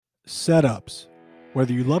Setups.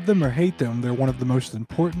 Whether you love them or hate them, they're one of the most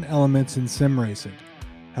important elements in sim racing.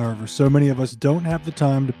 However, so many of us don't have the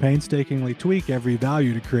time to painstakingly tweak every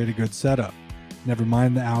value to create a good setup. Never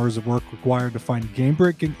mind the hours of work required to find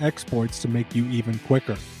game-breaking exploits to make you even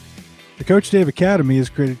quicker. The Coach Dave Academy has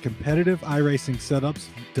created competitive iRacing setups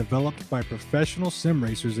developed by professional sim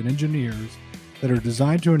racers and engineers that are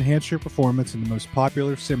designed to enhance your performance in the most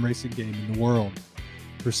popular sim racing game in the world.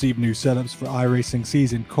 Receive new setups for iRacing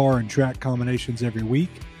season car and track combinations every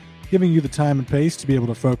week, giving you the time and pace to be able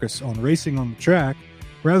to focus on racing on the track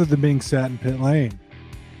rather than being sat in pit lane.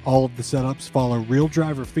 All of the setups follow real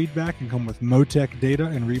driver feedback and come with Motec data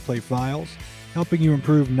and replay files, helping you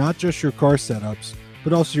improve not just your car setups,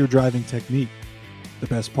 but also your driving technique. The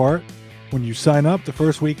best part? When you sign up, the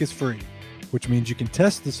first week is free, which means you can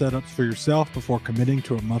test the setups for yourself before committing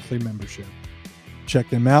to a monthly membership.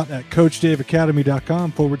 Check them out at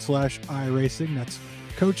CoachDaveAcademy.com/iRacing. That's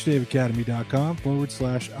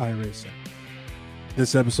CoachDaveAcademy.com/iRacing.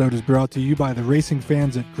 This episode is brought to you by the racing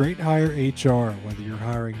fans at Great Hire HR. Whether you're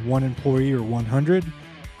hiring one employee or 100,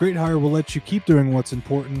 Great Hire will let you keep doing what's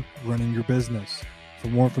important, running your business. For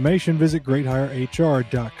more information, visit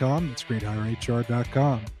GreatHireHR.com. That's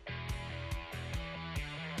GreatHireHR.com.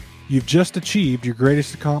 You've just achieved your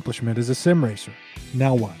greatest accomplishment as a sim racer.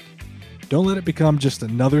 Now what? Don't let it become just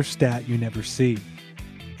another stat you never see.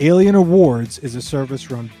 Alien Awards is a service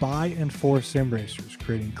run by and for sim racers,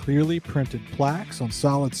 creating clearly printed plaques on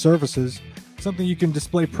solid surfaces, something you can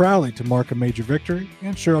display proudly to mark a major victory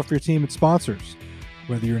and show off your team and sponsors.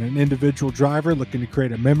 Whether you're an individual driver looking to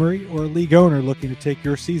create a memory or a league owner looking to take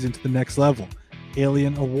your season to the next level,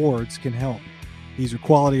 Alien Awards can help. These are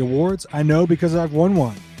quality awards, I know because I've won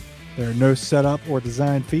one. There are no setup or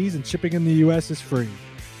design fees, and shipping in the U.S. is free.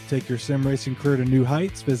 Take your sim racing career to new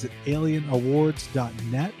heights. Visit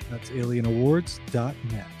alienawards.net. That's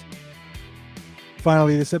alienawards.net.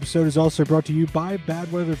 Finally, this episode is also brought to you by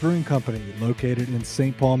Bad Weather Brewing Company. Located in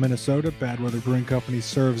St. Paul, Minnesota, Bad Weather Brewing Company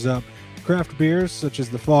serves up craft beers such as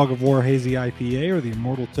the Fog of War Hazy IPA or the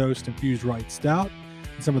Immortal Toast Infused White Stout,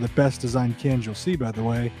 and some of the best designed cans you'll see, by the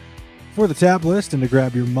way. For the tap list and to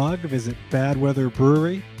grab your mug, visit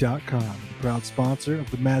badweatherbrewery.com. Proud sponsor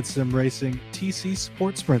of the Mad Sim Racing TC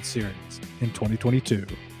Sport Sprint Series in 2022.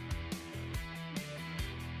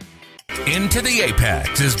 Into the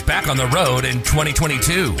Apex is back on the road in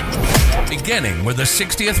 2022, beginning with the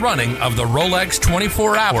 60th running of the Rolex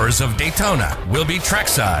 24 Hours of Daytona. We'll be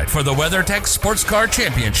trackside for the WeatherTech Sports Car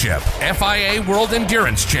Championship, FIA World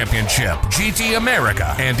Endurance Championship, GT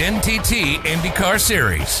America, and NTT IndyCar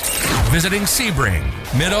Series. Visiting Sebring,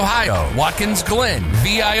 Mid-Ohio, Watkins Glen,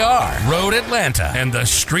 VIR, Road Atlanta, and the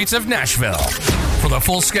streets of Nashville. For the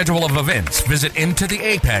full schedule of events, visit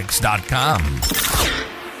intotheapex.com.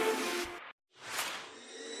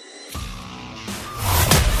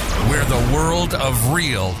 Where the world of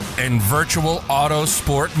real and virtual auto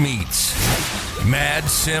sport meets. Mad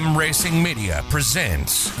Sim Racing Media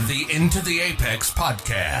presents the Into the Apex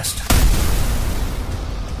podcast.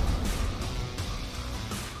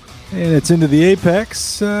 And it's Into the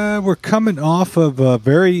Apex. We're coming off of a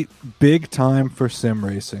very big time for sim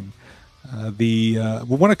racing. We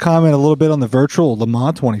want to comment a little bit on the virtual Le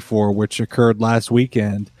Mans 24, which occurred last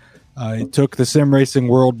weekend. It took the sim racing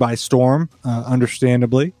world by storm,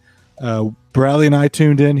 understandably. Bradley and I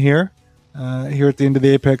tuned in here at the End of the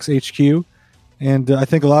Apex HQ, and I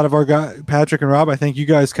think a lot of our guys, Patrick and Rob, I think you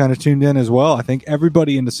guys kind of tuned in as well. I think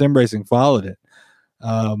everybody into sim racing followed it.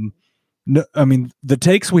 No, I mean, the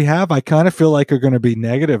takes we have, I kind of feel like are going to be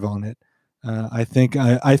negative on it. I think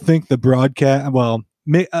the broadcast,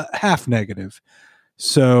 half negative.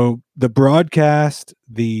 So the broadcast,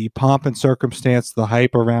 the pomp and circumstance, the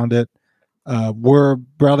hype around it,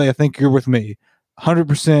 Bradley, I think you're with me,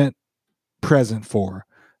 100%. Present for.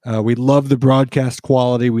 We love the broadcast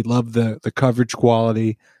quality. We love the coverage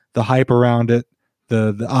quality, the hype around it,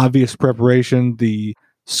 the obvious preparation, the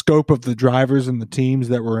scope of the drivers and the teams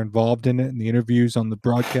that were involved in it, and the interviews on the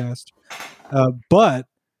broadcast. But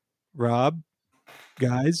Rob,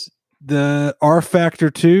 guys, the R Factor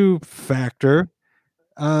 2 factor.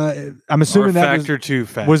 I'm assuming R Factor 2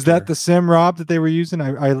 factor. Was that the sim, Rob, that they were using?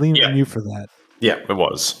 I lean on you for that. Yeah, it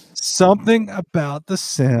was. Something about the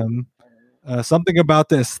sim. Something about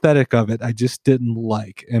the aesthetic of it I just didn't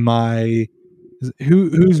like.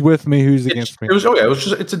 Who's with me? Who's against me?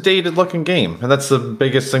 It's a dated looking game, and that's the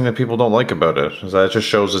biggest thing that people don't like about it, is that it just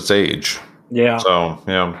shows its age. Yeah. So,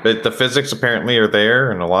 the physics apparently are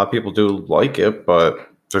there, and a lot of people do like it, but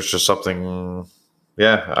there's just something.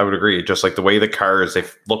 Yeah, I would agree. Just like the way the cars, they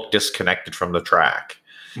look disconnected from the track.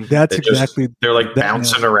 That's exactly. They're like that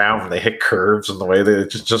bouncing around when they hit curves, and the way it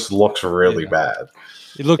just looks really bad.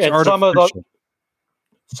 It looks and artificial.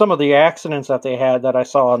 Some of the accidents that they had that I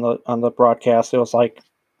saw on the broadcast, it was like,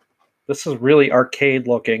 this is really arcade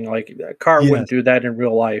looking. Like a car wouldn't do that in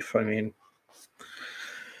real life. I mean,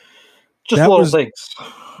 just that little things.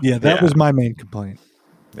 Yeah, that was my main complaint.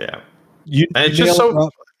 Yeah. And it's just so,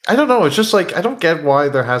 I don't know. It's just like, I don't get why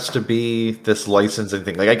there has to be this licensing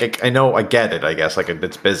thing. Like, I know, I get it, I guess. Like,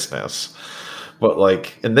 it's business. But,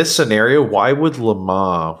 like, in this scenario, why would Le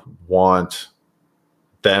Mans want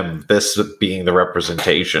this being the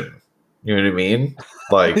representation? You know what I mean?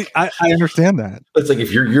 Like, I understand that. It's like,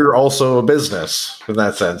 if you're also a business in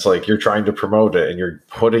that sense, like, you're trying to promote it and you're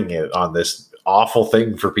putting it on this awful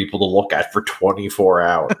thing for people to look at for 24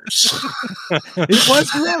 hours. It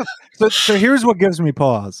was rough. So here's what gives me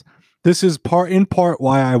pause. This is in part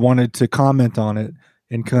why I wanted to comment on it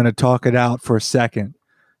and kind of talk it out for a second,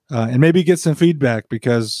 and maybe get some feedback,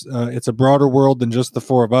 because it's a broader world than just the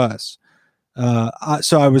four of us.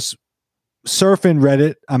 So I was surfing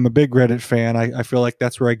Reddit. I'm a big Reddit fan. I feel like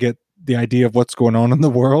that's where I get the idea of what's going on in the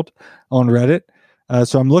world, on Reddit.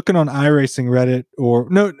 So I'm looking on iRacing Reddit,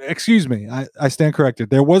 I stand corrected.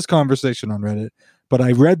 There was conversation on Reddit, but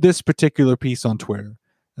I read this particular piece on Twitter,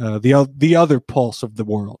 the other pulse of the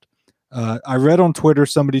world. I read on Twitter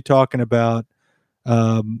somebody talking about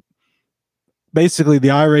basically the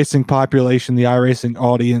iRacing population, the iRacing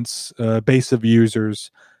audience, base of users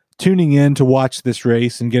tuning in to watch this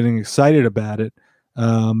race and getting excited about it,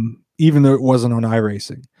 even though it wasn't on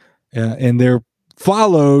iRacing. And there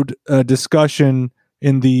followed a discussion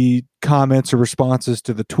in the comments or responses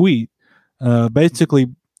to the tweet, basically,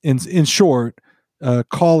 in short,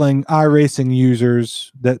 calling iRacing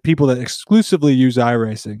users, that people that exclusively use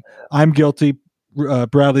iRacing. I'm guilty.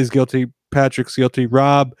 Bradley's guilty. Patrick's guilty.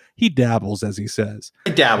 Rob, he dabbles, as he says. I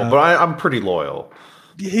dabble, but I'm pretty loyal.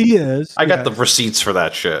 He is. I got the receipts for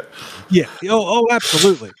that shit. Yeah. Oh,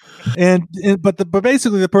 absolutely. But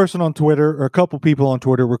basically, the person on Twitter, or a couple people on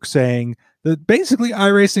Twitter, were saying that basically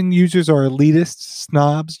iRacing users are elitist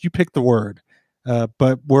snobs. You pick the word,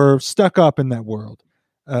 but we're stuck up in that world.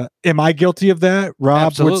 Am I guilty of that?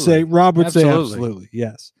 Rob would say absolutely.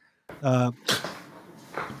 Yes.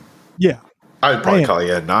 Yeah. I'd probably call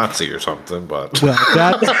you a Nazi or something, but well,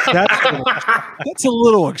 that's a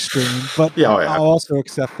little extreme. But I'll also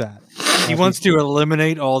accept that. He wants to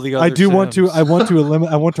eliminate all the other. I do want to. I want to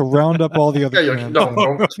eliminate. I want to round up all the other.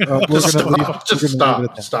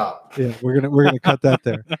 Stop. Yeah, we're gonna cut that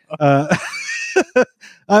there.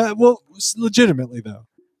 Well, legitimately though,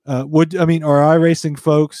 are iRacing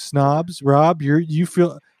folks snobs? Rob, you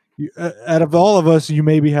feel out of all of us, you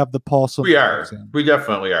maybe have the pulse of. We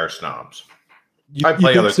definitely are snobs. I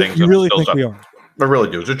play other things. You really think we are? I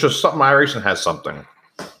really do. It's just something. iRacing has something.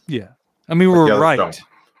 Yeah, I mean, we're right. Don't.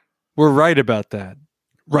 We're right about that.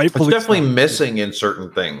 Rightfully, it's definitely missing in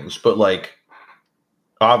certain things, but like,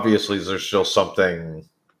 obviously, there's still something.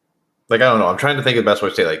 Like, I don't know. I'm trying to think of the best way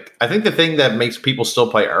to say. Like, I think the thing that makes people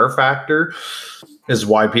still play rFactor is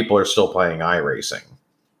why people are still playing iRacing.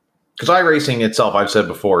 Because iRacing itself, I've said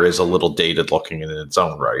before, is a little dated looking in its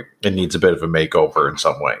own right. It needs a bit of a makeover in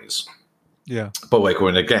some ways. Yeah. But like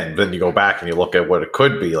then you go back and you look at what it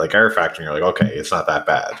could be, like rFactor, and you're like, okay, it's not that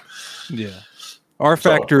bad. Yeah.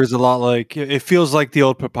 rFactor is a lot like, it feels like the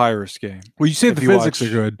old Papyrus game. Well, you say the physics are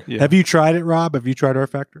good. Yeah. Have you tried it, Rob? Have you tried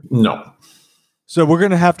rFactor? No. So we're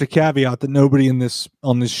going to have to caveat that nobody on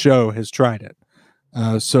this show has tried it.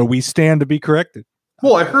 So we stand to be corrected.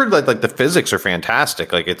 Well, I heard that like the physics are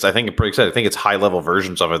fantastic. Like I think it's high level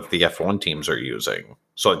versions of it that the F1 teams are using.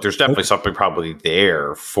 So like, there's definitely something probably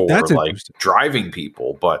there for like driving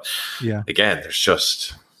people. But again, there's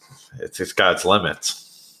just it's got its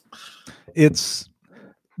limits. It's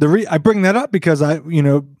I bring that up because on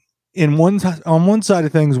one side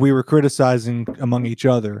of things we were criticizing among each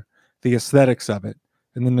other the aesthetics of it,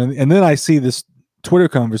 and then I see this Twitter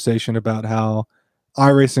conversation about how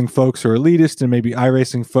iRacing folks are elitist, and maybe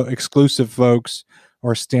iRacing exclusive folks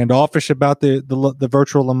are standoffish about the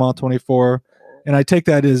virtual Le Mans 24. And I take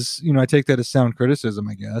that as sound criticism,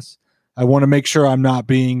 I guess. I want to make sure I'm not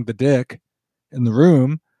being the dick in the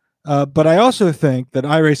room. But I also think that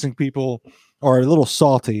iRacing people are a little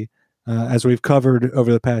salty, as we've covered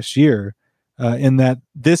over the past year, in that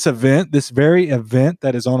this very event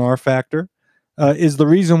that is on rFactor, is the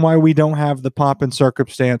reason why we don't have the pomp and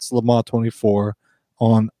circumstance Le Mans 24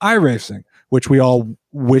 on iRacing, which we all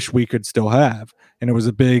wish we could still have. And it was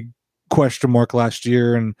a big question mark last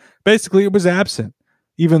year, and basically it was absent.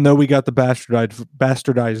 even though we got the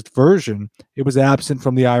bastardized version, it was absent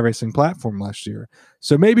from the iRacing platform last year.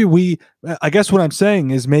 So maybe I guess what I'm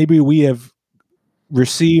saying is maybe we have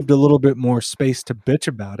received a little bit more space to bitch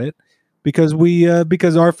about it because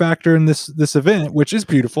because R Factor in this event, which is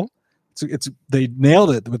beautiful, they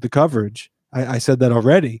nailed it with the coverage. I said that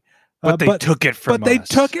already. But they took it from us. They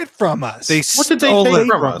took it from us. What did they take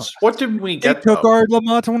from us? What did we get? They took our Le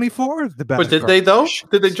Mans 24. But did they though?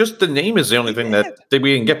 Did they just? The name is the only thing that we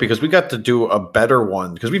didn't get because we got to do a better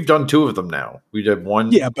one because we've done 2 of them now. We did one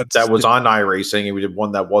that was on iRacing and we did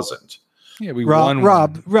one that wasn't. Yeah, we won.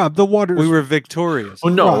 Rob, the water. We were victorious. Oh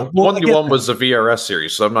no, one was the VRS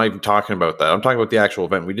series, so I'm not even talking about that. I'm talking about the actual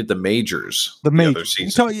event. We did the majors, the other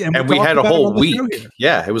season, and we had a whole week.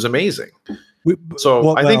 Yeah, it was amazing.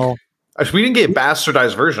 I think. We didn't get a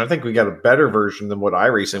bastardized version. I think we got a better version than what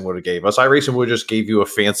iRacing would have gave us. iRacing would have just gave you a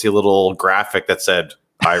fancy little graphic that said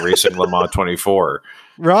iRacing Le Mans 24.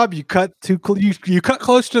 Rob, you cut you cut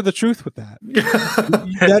close to the truth with that.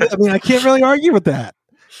 I can't really argue with that.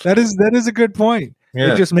 That is a good point. Yeah.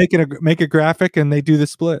 They just make a graphic and they do the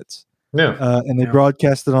splits. Yeah, and they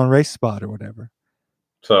broadcast it on Race Spot or whatever.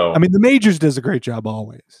 So the majors does a great job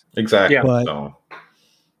always. Exactly. Yeah. But,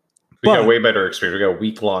 we got way better experience. We got a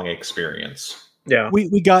week-long experience. Yeah.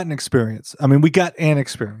 We got an experience. We got an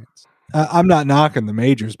experience. I'm not knocking the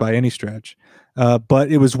majors by any stretch,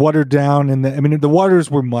 but it was watered down. And the waters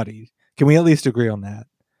were muddied. Can we at least agree on that?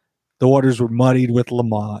 The waters were muddied with Le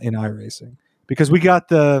Mans in iRacing because we got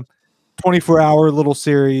the 24-hour little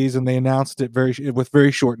series and they announced it with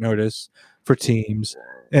very short notice for teams.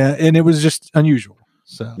 And it was just unusual.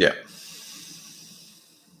 So yeah.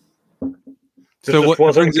 So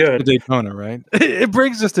what brings us to Daytona, right? It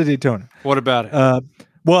brings us to Daytona. What about it?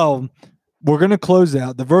 Well, we're going to close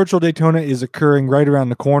out. The virtual Daytona is occurring right around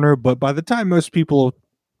the corner, but by the time most people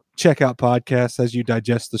check out podcasts as you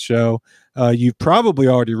digest the show, you've probably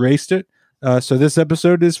already raced it. So this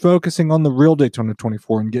episode is focusing on the real Daytona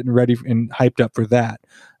 24 and getting ready and hyped up for that.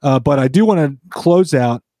 But I do want to close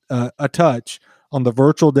out a touch on the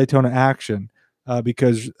virtual Daytona action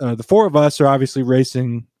because the 4 of us are obviously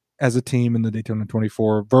racing as a team in the Daytona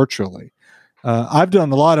 24 virtually. I've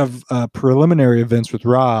done a lot of preliminary events with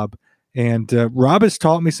Rob, and Rob has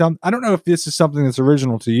taught me something. I don't know if this is something that's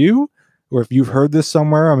original to you or if you've heard this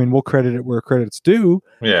somewhere. We'll credit it where credit's due.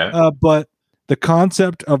 Yeah. But the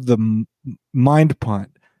concept of the mind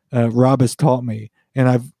punt, Rob has taught me, and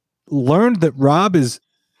I've learned that Rob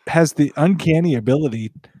has the uncanny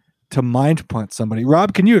ability to mind punt somebody.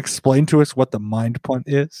 Rob, can you explain to us what the mind punt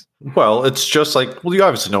is? Well, it's just like, you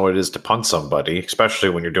obviously know what it is to punt somebody, especially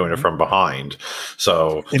when you're doing it from behind.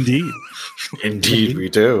 So Indeed we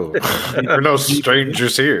do. We're no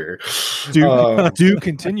strangers here. Do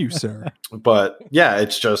continue, sir. But yeah,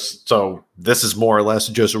 it's just, so this is more or less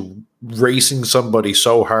just racing somebody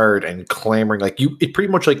so hard and clamoring, it pretty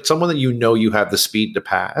much like someone that you have the speed to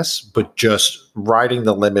pass, but just riding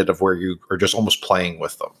the limit of where you are just almost playing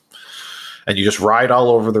with them. And you just ride all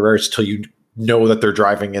over the race till you know that they're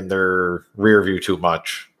driving in their rear view too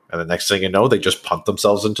much. And the next thing you know, they just punt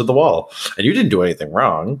themselves into the wall. And you didn't do anything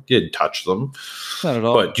wrong. You didn't touch them. Not at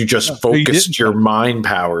all. But you just focused your mind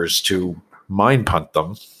powers to mind punt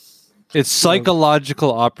them. It's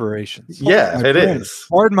psychological operations. Yeah, it is.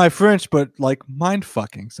 Pardon my French, but mind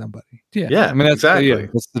fucking somebody. Yeah. That's exactly. Yeah,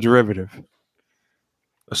 that's the derivative.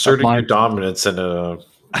 Asserting your dominance in a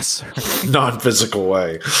non-physical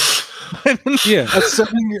way. Yeah,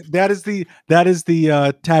 that is the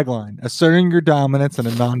tagline: asserting your dominance in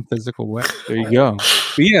a non-physical way. There you go.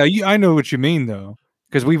 But yeah, I know what you mean though,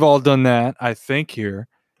 because we've all done that. I think here.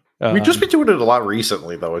 We've just been doing it a lot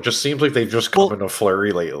recently, though. It just seems like they've just come in a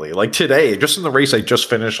flurry lately. Like today, just in the race I just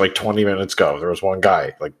finished 20 minutes ago, there was one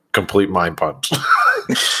guy complete mind punt.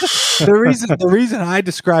 The reason I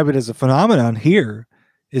describe it as a phenomenon here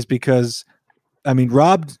is because,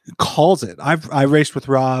 Rob calls it. I raced with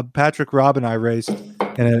Rob. Patrick, Rob, and I raced in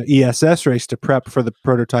an ESS race to prep for the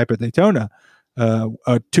prototype at Daytona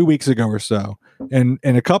 2 weeks ago or so. And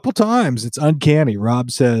a couple times, it's uncanny.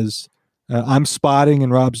 Rob says, I'm spotting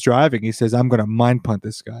and Rob's driving. He says, I'm going to mind punt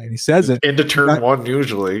this guy. And he says it. Into turn 1,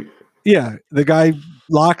 usually. Yeah. The guy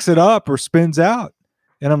locks it up or spins out.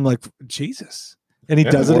 And I'm like, Jesus. And he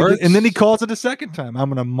does it again. And then he calls it a second time. I'm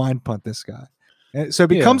going to mind punt this guy. And so it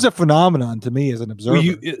becomes a phenomenon to me as an observer.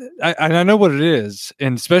 Well, I know what it is.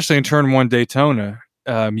 And especially in turn 1 Daytona,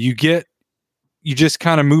 you just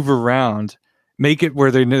kind of move around, make it where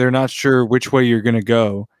they're not sure which way you're going to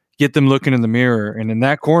go. Get them looking in the mirror, and in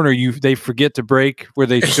that corner, they forget to brake where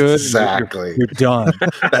they should. Exactly, you're done.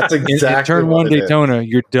 That's exactly. In turn 1 Daytona,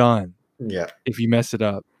 you're done. Yeah. if you mess it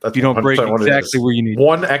up. That's If you don't break 100% what it exactly is. where you need.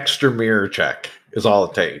 One extra mirror check is all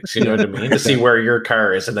it takes. You know what I mean? To see where your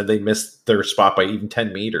car is, and then they miss their spot by even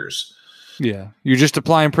 10 meters. Yeah, you're just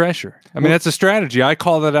applying pressure. I mean, that's a strategy. I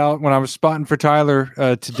called that out when I was spotting for Tyler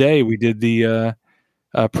today. We did the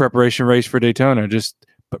preparation race for Daytona. Just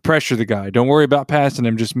pressure the guy. Don't worry about passing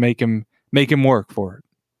him. Just make him work for it.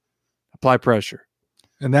 Apply pressure.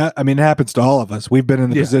 And that, I mean, it happens to all of us. We've been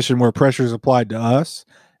in the position where pressure is applied to us,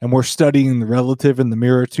 and we're studying the relative in the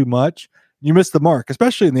mirror too much. You miss the mark,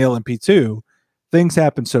 especially in the LMP2. Things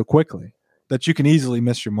happen so quickly that you can easily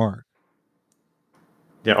miss your mark.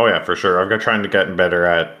 Yeah, oh yeah, for sure. I've got trying to get better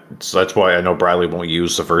at. So that's why I know Bradley won't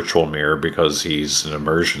use the virtual mirror because he's an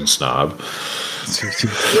immersion snob.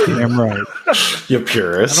 Damn right. You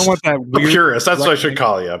purist. I don't want that A weird. purist. That's what I should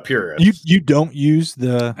call you, a purist. You don't use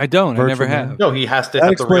the. I don't. I never virtual have. mirror? No, he has to That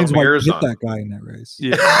have the real explains why you mirrors hit on. that guy in that race.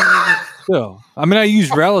 Yeah. So, I mean, I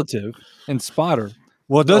use relative and spotter.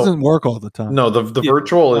 Well, it doesn't work all the time. No, the Yeah,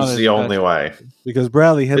 virtual not is as the only way. because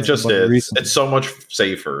Bradley hit It just somebody is. recently. It's so much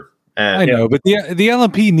safer. I And know, but the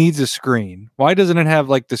LMP needs a screen. Why doesn't it have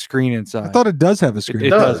like the screen inside? I thought it does have a screen, it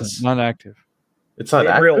does. doesn't. Not active. it's not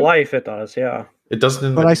In active. real life, it does. Yeah. It doesn't.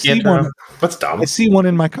 In but the I see camera. one. That's dumb. I see one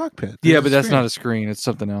in my cockpit. Yeah, There's but a that's screen. not a screen. It's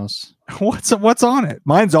something else. What's on it?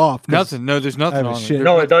 Mine's off. 'cause- Nothing. No, there's nothing have a on shit. it.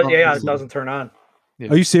 No, it does. There's Yeah, nothing. it doesn't turn on.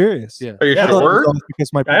 Are you serious? Yeah. Are you Yeah, I thought it was sure? off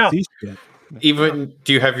because my Yeah. PC's shit. Even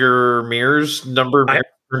do you have your mirrors number I-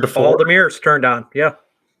 turned to All 4? the mirrors turned on. Yeah.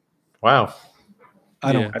 Wow.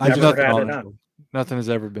 I don't. Yeah, I've I never just, had nothing it on on. Nothing has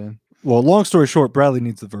ever been. well, long story short, Bradley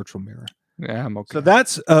needs the virtual mirror. Yeah, I'm okay. So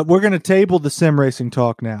that's we're going to table the sim racing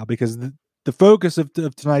talk now because the focus of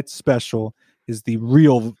tonight's special is the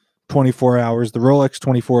real 24 hours, the Rolex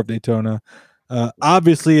 24 of Daytona.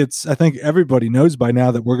 Obviously, I think everybody knows by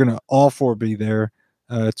now that we're going to all four be there.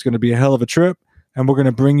 It's going to be a hell of a trip, and we're going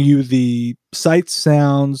to bring you the sights,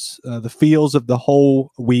 sounds, the feels of the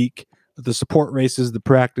whole week, the support races, the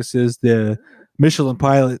practices, the Michelin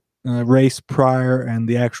Pilot race prior, and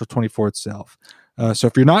the actual 24 itself. So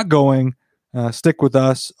if you're not going, stick with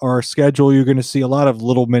us. Our schedule, you're going to see a lot of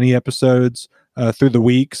little mini episodes through the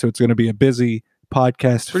week. So it's going to be a busy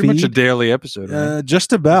podcast Pretty feed. much a daily episode. Right?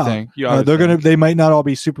 Just about. They might not all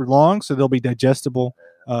be super long, so they'll be digestible.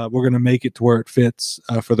 We're going to make it to where it fits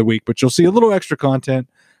for the week, but you'll see a little extra content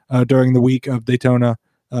during the week of Daytona,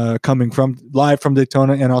 coming from live from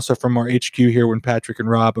Daytona and also from our HQ here when Patrick and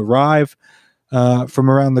Rob arrive from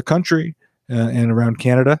around the country and around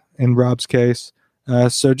Canada in Rob's case.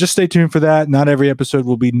 So just stay tuned for that. Not every episode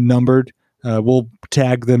will be numbered. We'll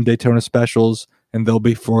tag them Daytona specials, and they'll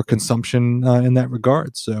be for consumption in that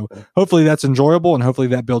regard. So hopefully that's enjoyable, and hopefully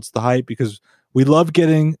that builds the hype because we love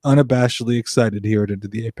getting unabashedly excited here at Into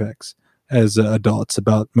the Apex as adults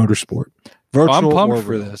about motorsport. Virtual I'm or pumped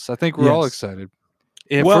for real. this. I think we're all Yes. excited.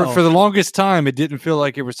 Yeah, Well- for the longest time, it didn't feel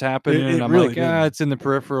like it was happening. It I'm really like, didn't. it's in the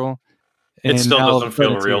peripheral. It And still now all doesn't of a sudden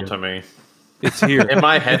feel it's real here. to me. It's here. In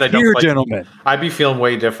my head, I don't Here, like. gentlemen. I'd be feeling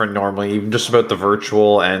way different normally, even just about the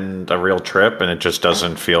virtual and a real trip, and it just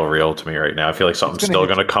doesn't feel real to me right now. I feel like something's gonna still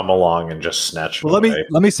hit going to come along and just snatch Well, me let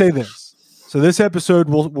away. me say this. So this episode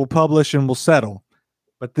we'll publish and we'll settle,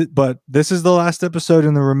 but this is the last episode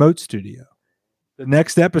in the remote studio. The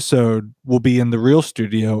next episode will be in the real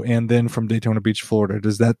studio and then from Daytona Beach, Florida.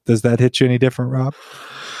 Does that hit you any different, Rob?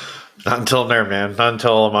 Not until there, man. Not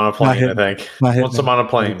until I'm on a plane, I hitting- think. Not hitting Once I'm on a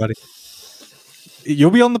plane. Buddy.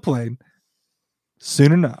 You'll be on the plane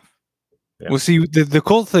soon enough. Yeah. Well, see, the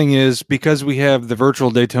cool thing is because we have the virtual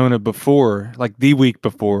Daytona before, like the week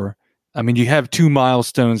before. I mean, you have 2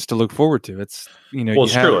 milestones to look forward to. It's Well, you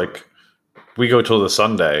it's have- true. Like, we go till the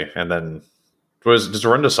Sunday, and then does it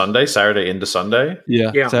run to Sunday, Saturday into Sunday?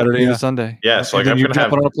 Yeah, Yeah. Saturday Yeah. and Sunday. Yeah, so And like then I'm you're gonna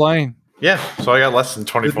have jumping on a plane. yeah. So I got less than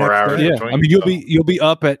 24 next hours. day. Yeah, between, I mean so- you'll be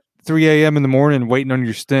up at 3 a.m. in the morning waiting on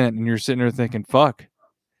your stint, and you're sitting there thinking, "Fuck,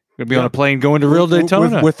 gonna be on a plane going to real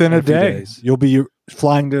Daytona Within in a few day. days." You'll be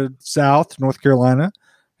flying to South North Carolina,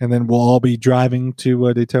 and then we'll all be driving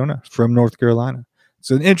to Daytona from North Carolina. It's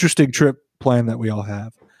an interesting trip plan that we all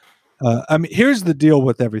have. I mean, here's the deal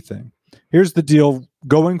with everything. Here's the deal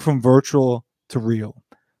going from virtual to real.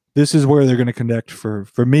 This is where they're going to connect for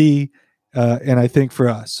me, and I think for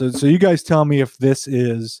us. So you guys tell me if this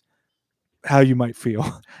is how you might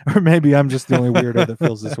feel, or maybe I'm just the only weirdo that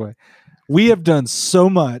feels this way. We have done so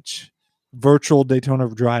much virtual Daytona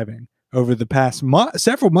driving over the past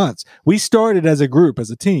several months. We started as a group, as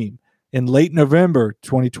a team, in late November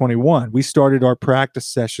 2021. We started our practice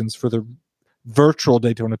sessions for the virtual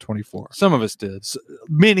Daytona 24. Some of us did.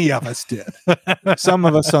 Many of us did. Some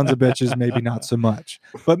of us sons of bitches, maybe not so much,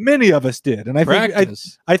 but many of us did. And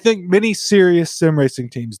I think many serious sim racing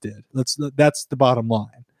teams did. That's the bottom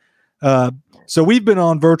line. So we've been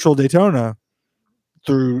on virtual Daytona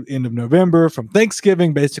through end of November, from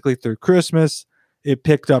Thanksgiving basically through Christmas. It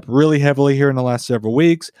picked up really heavily here in the last several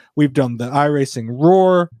weeks. We've done the iRacing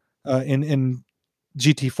Roar in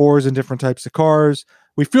GT4s and different types of cars.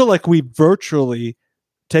 We feel like we've virtually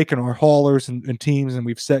taken our haulers and teams, and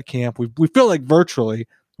we've set camp. We feel like virtually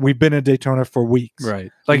we've been in Daytona for weeks.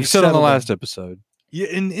 Right. Like you said on the last episode. Yeah,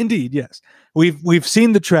 indeed, yes. We've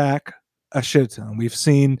seen the track a shit ton.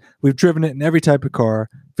 We've driven it in every type of car.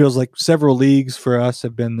 Feels like several leagues for us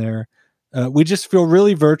have been there. We just feel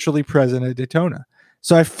really virtually present at Daytona.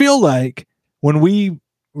 So I feel like when we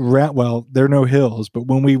there are no hills, but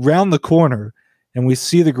when we round the corner and we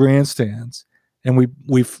see the grandstands and we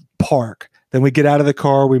park, then we get out of the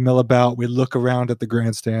car, we mill about, we look around at the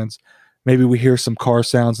grandstands. Maybe we hear some car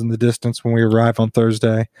sounds in the distance when we arrive on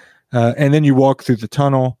Thursday. And then you walk through the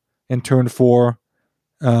tunnel in turn 4.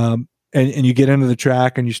 And you get into the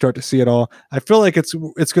track and you start to see it all. I feel like it's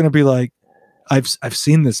going to be like, I've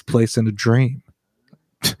seen this place in a dream.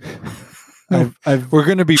 We're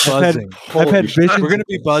going to be buzzing. I've had visions. We're going to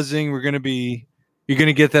be buzzing. You're going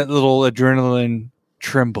to get that little adrenaline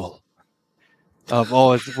tremble of,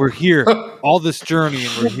 we're here, all this journey,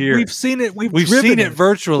 and we're here. We've seen it. We've seen it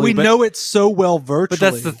virtually. We know it so well virtually.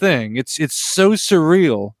 But that's the thing. It's so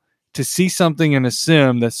surreal to see something in a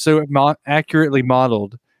sim that's so accurately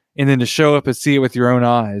modeled, and then to show up and see it with your own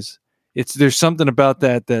eyes. There's something about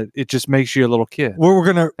that it just makes you a little kid. We're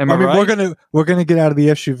gonna get out of the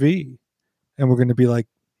SUV, and we're gonna be like,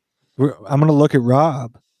 I'm gonna look at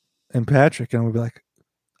Rob and Patrick, and we'll be like,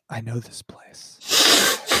 I know this place.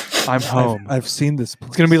 I'm home. I've seen this place.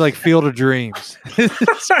 It's gonna be like Field of Dreams.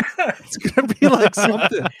 It's gonna be like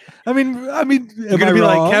something. I mean, you're gonna be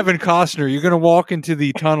like Kevin Costner. You're gonna walk into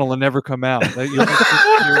the tunnel and never come out. You're into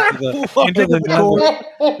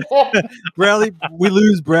the Bradley, we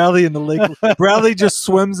lose Bradley in the lake. Bradley just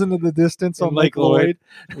swims into the distance on Lake Lloyd.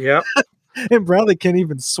 Yep. And Bradley can't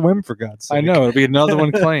even swim, for God's sake. I know. It'll be another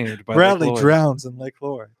one claimed. By Bradley drowns in Lake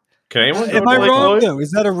Lloyd. Can anyone? Am I wrong though?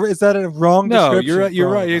 Is that a wrong? No, description? you're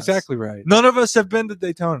right. You're exactly right. None of us have been to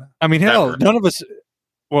Daytona. I mean, hell, none of us.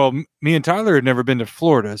 Well, me and Tyler had never been to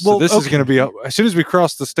Florida, so this is going to be as soon as we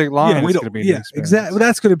cross the state line. It's going to be a new experience. Exactly. Well,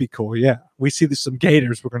 that's going to be cool. Yeah, we see some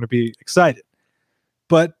gators. We're going to be excited,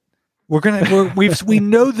 but we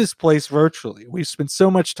know this place virtually. We've spent so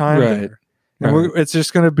much time there. And it's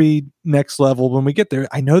just going to be next level when we get there.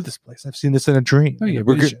 I know this place. I've seen this in a dream. Oh, yeah.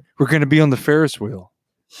 We're going to be on the Ferris wheel.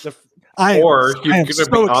 You're going to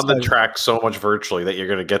be on the track so much virtually that you're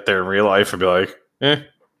going to get there in real life and be like,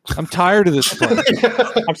 I'm tired of this place.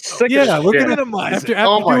 I'm sick of it. We're going to minimize after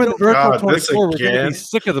doing the virtual 24, we're going to be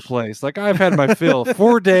sick of the place. Like, I've had my fill.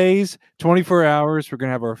 4 days, 24 hours, we're going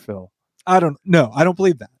to have our fill. I don't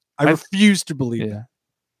believe that. I refuse to believe that.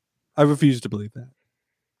 I refuse to believe that.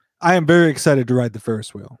 I am very excited to ride the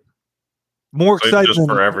Ferris wheel. More excited just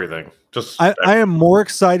for everything. I am more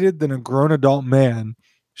excited than a grown adult man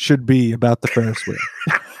should be about the Ferris wheel.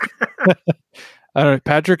 I don't know,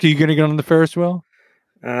 Patrick, are you going to get on the Ferris wheel?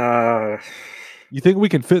 You think we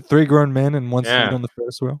can fit 3 grown men in one seat on the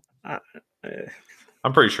Ferris wheel?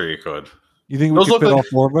 I'm pretty sure you could. You think we could fit all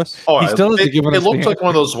 4 of us? Oh, it looks like one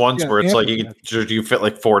of those ones where it's like you fit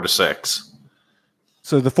like 4 to 6.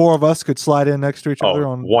 So the 4 of us could slide in next to each other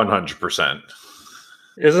on 100%.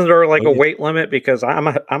 Isn't there like a weight limit? Because I'm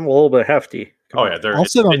a little bit hefty. I'll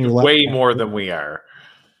sit on your lap. Way more than we are.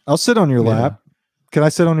 I'll sit on your lap. Can I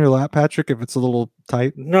sit on your lap, Patrick, if it's a little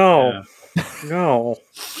tight? No. No.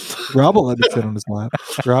 Rob will let me sit on his lap.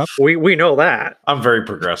 Rob? We know that. I'm very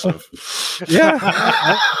progressive. Yeah.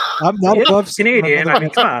 I'm not above Canadian. I mean,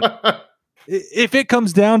 come on. If it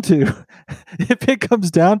comes down to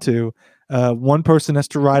one person has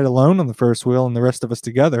to ride alone on the first wheel and the rest of us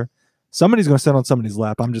together, somebody's going to sit on somebody's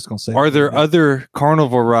lap. I'm just going to say. Are there other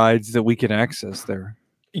carnival rides that we can access there?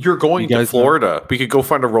 You're going to Florida. We could go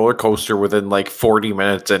find a roller coaster within like 40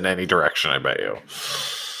 minutes in any direction, I bet you.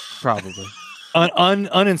 Probably.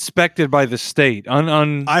 Uninspected by the state.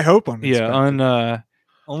 I hope uninspected. Yeah.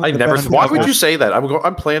 Why would you say that?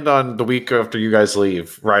 I'm planned on the week after you guys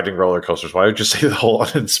leave riding roller coasters. Why would you say the whole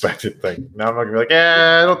uninspected thing? Now I'm not gonna be like,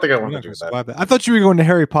 I don't think I want to do that. I thought you were going to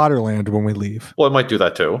Harry Potter Land when we leave. Well, I might do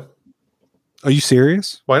that too. Are you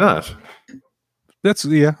serious? Why not? I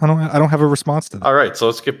don't have a response to that. All right, so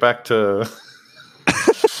let's get back to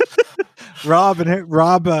Rob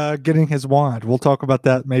getting his wand. We'll talk about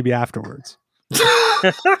that maybe afterwards.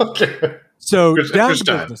 Okay. So Chris- down Chris to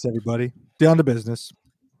time. business, everybody. Down to business.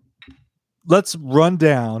 Let's run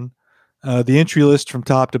down the entry list from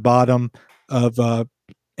top to bottom of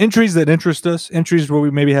entries that interest us, entries where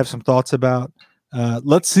we maybe have some thoughts about.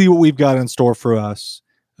 Let's see what we've got in store for us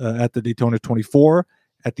at the Daytona 24.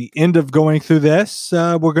 At the end of going through this,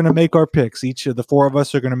 we're going to make our picks. Each of the four of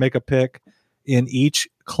us are going to make a pick in each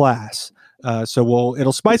class. So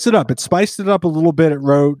it'll spice it up. It spiced it up a little bit at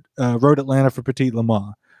Road Atlanta for Petit Le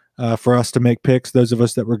Mans for us to make picks, those of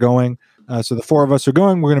us that were going. So the four of us are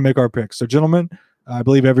going. We're going to make our picks. So, gentlemen, I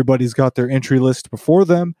believe everybody's got their entry list before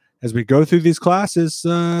them. As we go through these classes,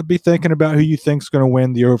 be thinking about who you think's going to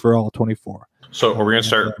win the overall 24. So are we going to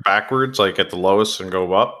start backwards, like at the lowest and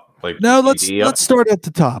go up? Like No, DD up? let's start at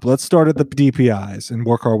the top. Let's start at the DPIs and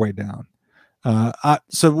work our way down.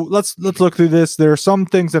 So let's look through this. There are some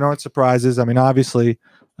things that aren't surprises. I mean, obviously,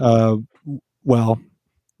 a little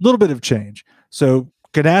bit of change. So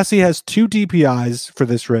Ganassi has 2 DPIs for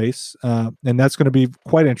this race, and that's going to be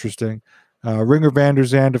quite interesting. Ringer van der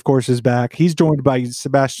Zand, of course, is back. He's joined by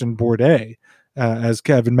Sebastian Bourdais, as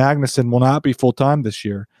Kevin Magnussen will not be full-time this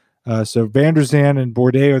year. So van der Zand and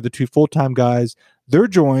Bourdais are the 2 full-time guys. They're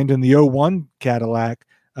joined in the 01 Cadillac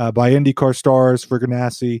by IndyCar stars for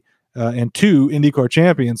Ganassi and 2 IndyCar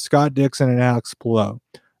champions, Scott Dixon and Alex Palou.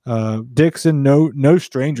 Dixon, no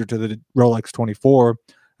stranger to the Rolex 24.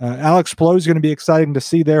 Alex Palou is going to be exciting to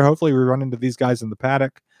see there. Hopefully we run into these guys in the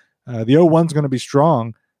paddock. The 01's going to be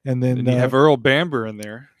strong. And then you have Earl Bamber in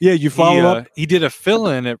there. Yeah, you follow up. He did a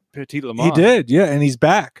fill-in at Petit Le Mans. He did, yeah, and he's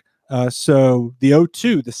back. So the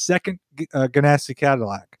 02, the second Ganassi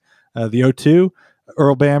Cadillac. The 02,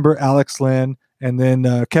 Earl Bamber, Alex Lynn, and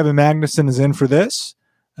then Kevin Magnussen is in for this.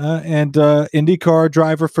 And IndyCar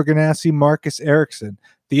driver for Ganassi, Marcus Ericsson.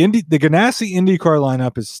 The Ganassi IndyCar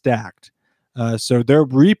lineup is stacked. So they're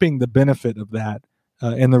reaping the benefit of that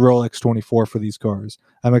in the Rolex 24 for these cars.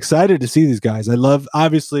 I'm excited to see these guys. I love,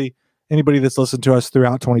 obviously, anybody that's listened to us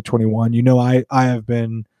throughout 2021, you know I have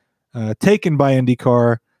been taken by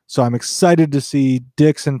IndyCar, so I'm excited to see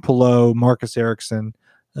Dixon, Palou, Marcus Ericsson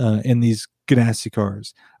in these Ganassi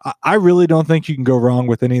cars. I really don't think you can go wrong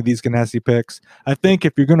with any of these Ganassi picks. I think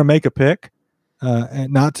if you're going to make a pick,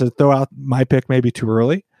 and not to throw out my pick maybe too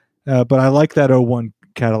early, but I like that 01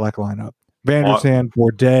 Cadillac lineup. Van der Zand,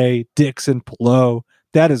 Bourdais, Dixon, Palou.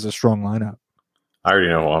 That is a strong lineup. I already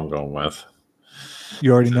know who I'm going with.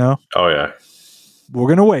 You already know? Oh yeah. We're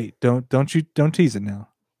gonna wait. Don't tease it now.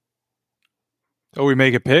 Oh, we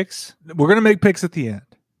make picks? We're gonna make picks at the end.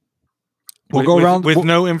 We'll with, go with, around with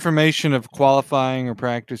no information of qualifying or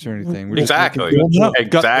practice or anything. We're just Exactly. No.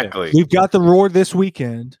 Exactly. We've got the Roar this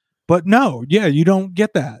weekend, but no, yeah, you don't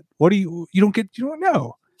get that. What do you don't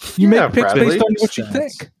know? You Yeah, make picks Bradley. based on what you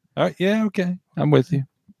think. All right, yeah, okay. I'm with you.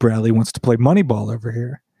 Bradley wants to play Moneyball over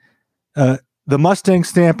here. The Mustang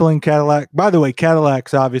sampling Cadillac. By the way,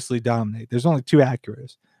 Cadillacs obviously dominate. There's only 2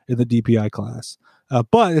 Acuras in the DPI class,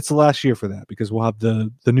 but it's the last year for that because we'll have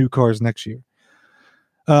the new cars next year.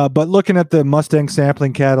 But looking at the Mustang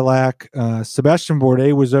sampling Cadillac, Sebastian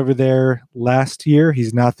Bourdais was over there last year.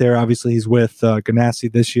 He's not there. Obviously, he's with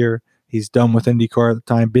Ganassi this year. He's done with IndyCar at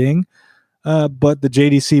the time being. But the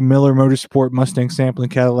JDC Miller Motorsport Mustang sampling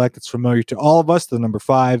Cadillac that's familiar to all of us, the number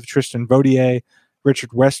 5, Tristan Vautier,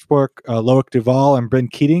 Richard Westbrook, Loic Duval, and Ben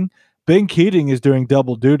Keating. Ben Keating is doing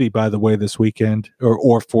double duty, by the way, this weekend,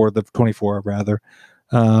 or for the 24, rather.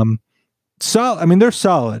 I mean, they're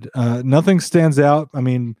solid. Nothing stands out. I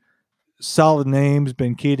mean, solid names.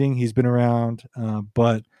 Ben Keating, he's been around,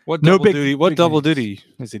 but What no double big duty? What big double names. duty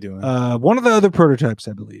is he doing? One of the other prototypes,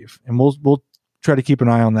 I believe, and we'll try to keep an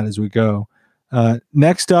eye on that as we go.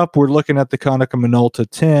 Next up, we're looking at the Konica Minolta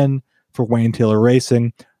 10 for Wayne Taylor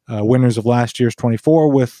Racing, winners of last year's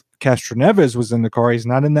 24 with Castroneves was in the car. He's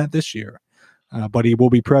not in that this year, but he will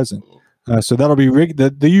be present. So that'll be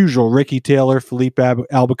the usual Ricky Taylor, Felipe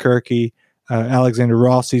Albuquerque, Alexander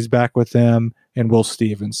Rossi's back with them, and Will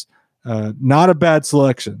Stevens. Not a bad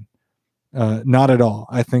selection. Not at all.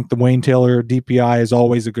 I think the Wayne Taylor DPI is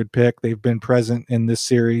always a good pick. They've been present in this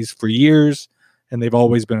series for years, and they've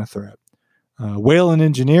always been a threat. Whalen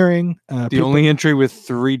Engineering. The only entry with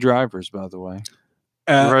 3 drivers, by the way.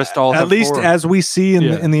 The rest all at have least 4. as we see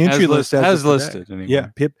in the entry list. As of today. listed. Anyway. Yeah,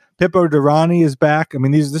 Pippo Durrani is back. I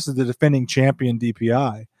mean, this is the defending champion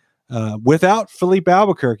DPI. Without Felipe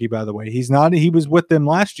Albuquerque, by the way. He's not. He was with them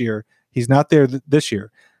last year. He's not there this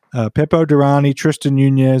year. Pippo Durrani, Tristan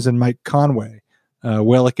Nunez, and Mike Conway.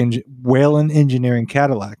 Whalen Engineering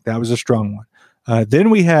Cadillac. That was a strong one.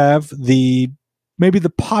 Then we have maybe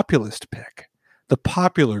the populist pick, the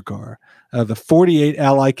popular car. The 48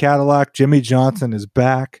 Ally Cadillac. Jimmy Johnson is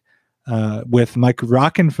back with Mike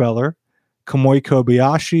Rockenfeller Kamui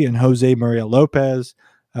Kobayashi and Jose Maria Lopez.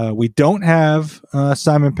 We don't have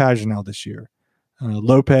Simon Pagenaud this year.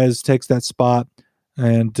 Lopez takes that spot.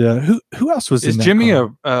 And who else was in that Is Jimmy car?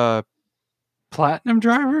 a platinum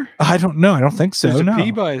driver? I don't know. I don't think so. There's a no.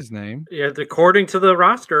 P by his name. Yeah, according to the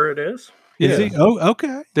roster, it is. Is he? Oh,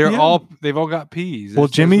 okay. They've Yeah. all got P's. Well,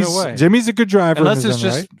 There's no way. Jimmy's a good driver. Unless in it's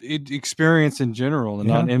his own just experience in general and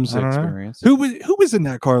Yeah, not I IMSA don't know. experience. Who was in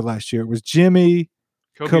that car last year? It was Jimmy,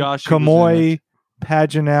 Kobayashi was in Kamui, it.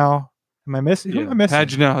 Pagenaud. Am I missing? Who am I missing?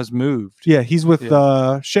 Pagenaud has moved. Yeah, he's with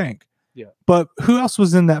Shank. Yeah. But who else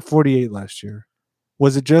was in that 48 last year?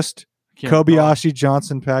 Was it just Can't recall. Kobayashi,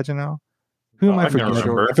 Johnson, Pagenaud? Who am I I can't forgetting?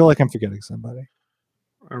 remember. I feel like I'm forgetting somebody.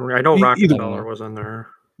 I know Either Rockefeller was in there.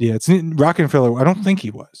 Yeah, it's Rockefeller. I don't think he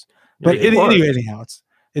was. But Yeah, he was. anyhow,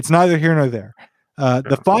 it's neither here nor there.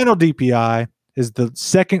 The final DPI is the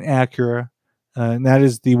second Acura, and that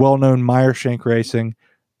is the well-known Meyer Shank Racing.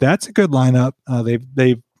 That's a good lineup.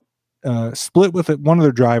 They've split with one of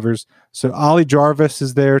their drivers. So Ollie Jarvis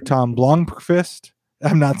is there. Tom Blomqvist,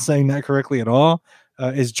 I'm not saying that correctly at all,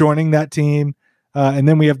 is joining that team. And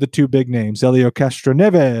then we have the two big names, Elio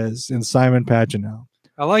Castroneves and Simon Pagenaud.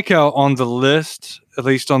 I like how on the list, at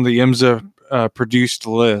least on the IMSA produced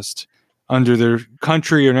list, under their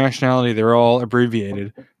country or nationality, they're all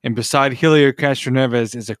abbreviated. And beside Helio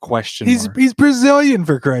Castroneves is a question mark. He's Brazilian,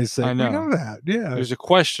 for Christ's sake. I know. We know that. Yeah. There's a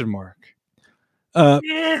question mark.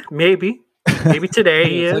 Yeah, maybe. Maybe today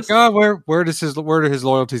he It's is. like, oh, where do his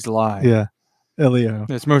loyalties lie? Yeah. Elio.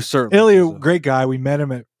 It's most certainly. Elio, great guy. We met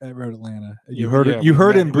him at Road Atlanta. You heard yeah, it. You we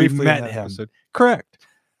heard met- him we briefly. met in that him. episode. Correct.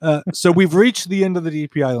 So we've reached the end of the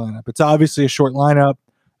DPI lineup. It's obviously a short lineup,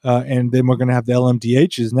 and then we're going to have the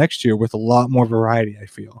LMDHs next year with a lot more variety. I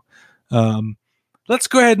feel. Let's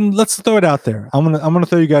go ahead and let's throw it out there. I'm gonna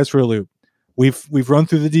throw you guys for a loop. We've run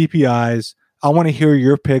through the DPIs. I want to hear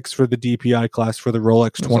your picks for the DPI class for the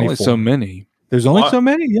Rolex There's 24. only so many. There's only Well, so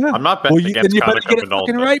many. Yeah. I'm not betting Well, against then you better Konica get it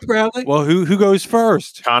fucking Minolta. right, Bradley. Well, who goes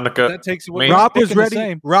first? Konica, That takes away. Man, Rob Picking was the ready.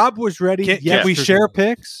 same. Rob was ready. Can yesterday. we share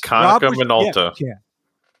picks? Rob Konica was- Minolta. Yeah.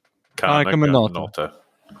 Konica Minolta. Minolta.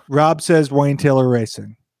 Rob says Wayne Taylor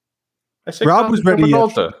Racing. I say Rob was Konica ready.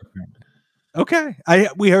 Minolta. Okay,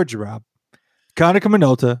 we heard you, Rob. Konica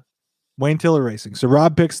Minolta, Wayne Taylor Racing. So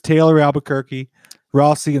Rob picks Taylor, Albuquerque,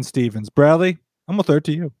 Rossi, and Stevens. Bradley, I'm gonna throw it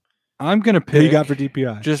to you. I'm gonna Who pick. you got for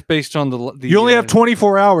DPI? just based on the you only have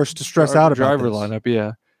 24 hours to stress out about driver this. lineup.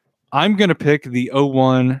 Yeah, I'm gonna pick the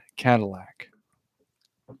 01 Cadillac.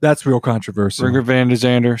 That's real controversial. Ringer Van der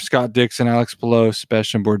Zander, Scott Dixon, Alex Palou,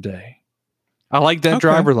 Sebastian Bourdais. I like that Okay.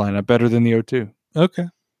 driver lineup better than the 02. Okay,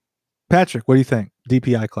 Patrick, what do you think?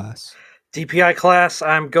 DPI class. DPI class,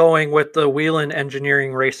 I'm going with the Wheelan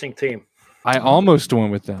Engineering Racing Team. I almost went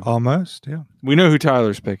with them. Almost. Yeah. We know who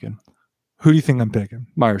Tyler's picking. Who do you think I'm picking?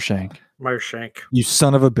 Meyer Shank. Meyer Shank. You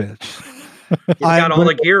son of a bitch. He's got all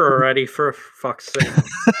the gear already, for fuck's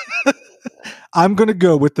sake. I'm going to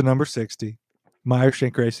go with the number 60, Meyer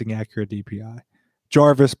Shank Racing Acura DPI.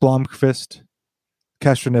 Jarvis, Blomqvist,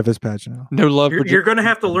 Castroneves, Pagenaud. No love. You're going to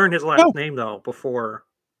have to learn his last No. name, though, before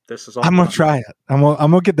this is all I'm going done. to try it. I'm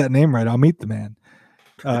going to get that name right. I'll meet the man.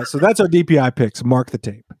 So that's our DPI picks. Mark the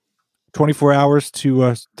tape. 24 hours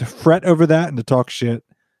to fret over that and to talk shit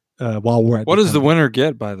while we're at What does the Daytona. winner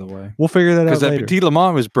get, by the way? We'll figure that out Because that later. Petit Le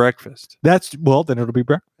Mans was breakfast. Then it'll be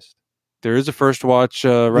breakfast. There is a first watch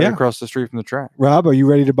right Yeah. across the street from the track. Rob, are you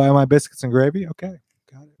ready to buy my biscuits and gravy? Okay.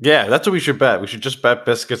 Got it. Yeah, that's what we should bet. We should just bet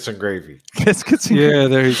biscuits and gravy. Biscuits and Yeah,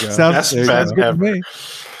 there you go. Sounds, Best sounds bet good to ever. me.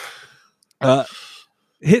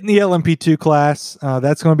 Hitting the LMP2 class,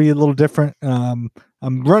 that's going to be a little different.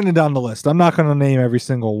 I'm running down the list. I'm not going to name every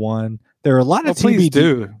single one. There are a lot Oh, of please TBD.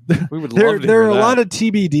 do. We would There, love to there hear are a that. lot of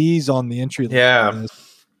TBDs on the entry list. Yeah.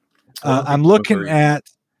 I'm looking at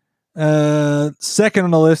second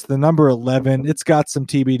on the list, the number 11. It's got some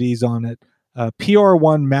TBDs on it.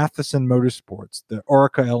 PR1 Matheson Motorsports, the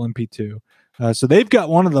Orica LMP2. So they've got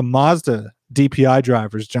one of the Mazda DPI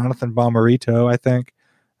drivers, Jonathan Bomarito, I think,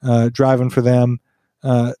 driving for them.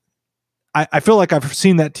 I feel like I've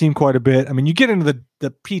seen that team quite a bit. I mean, you get into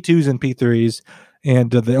the P2s and P3s,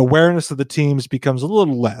 and the awareness of the teams becomes a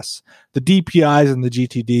little less. The DPIs and the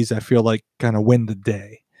GTDs, I feel like, kind of win the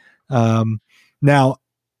day. Now,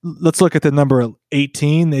 let's look at the number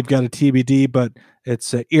 18. They've got a TBD, but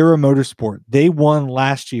it's Era Motorsport. They won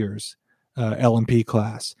last year's LMP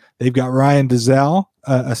class. They've got Ryan Dizelle,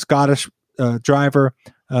 a Scottish driver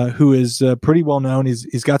who is pretty well known.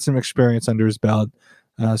 He's got some experience under his belt.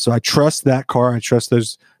 So I trust that car. I trust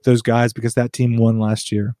those guys because that team won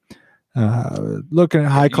last year. Looking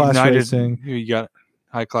at high class racing. You got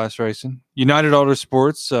high class racing. United Auto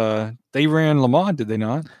Sports. They ran Le Mans, did they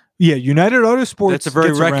not? Yeah, United Autosport. That's a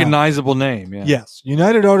very recognizable name. Yeah. Yes,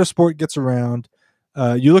 United Autosport gets around.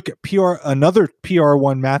 You look at another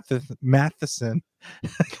PR1 Matheson.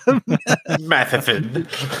 Matheson.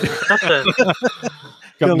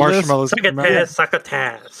 Got marshmallows.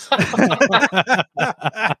 Succotash.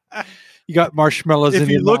 You got marshmallows. If in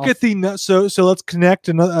you your look mouth. at the so let's connect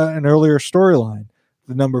an earlier storyline.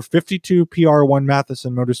 The number 52 PR1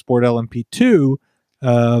 Matheson Motorsport LMP2.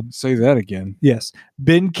 Say that again. Yes,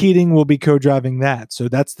 Ben Keating will be co-driving that. So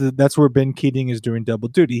that's where Ben Keating is doing double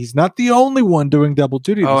duty. He's not the only one doing double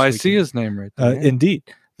duty. Oh, this I weekend. see his name right there. Indeed,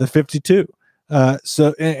 the 52.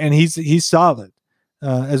 So and he's solid.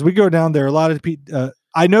 As we go down there, a lot of people.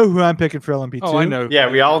 I know who I'm picking for LMP2. Oh, I know. Yeah,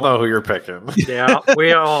 we all know who you're picking. Yeah,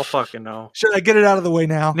 we all fucking know. Should I get it out of the way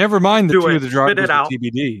now? Never mind the Do two it. of the drivers Spit it out. with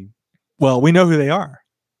TBD. Well, we know who they are.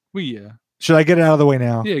 Yeah. Should I get it out of the way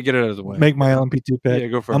now? Yeah, get it out of the way. Make my LMP2 pick. Yeah,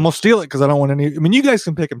 go for it. I'm gonna steal it because I don't want any. I mean, you guys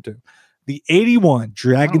can pick them too. The 81 I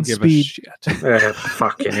Dragon don't give a Speed. shit.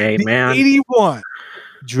 Fucking A, The man. 81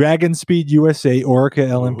 Dragon Speed USA Orica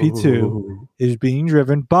LMP2 Ooh. is being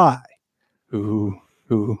driven by Ooh.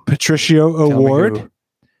 Patricio Tell me Award, who.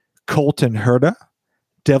 Colton Herta,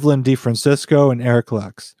 Devlin DeFrancisco, and Eric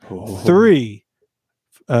Lux. Oh. 3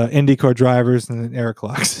 IndyCar drivers and then Eric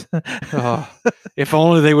Lux. Oh, if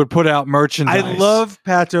only they would put out merchandise. I love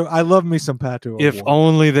Pato. I love me some Pato. If Award.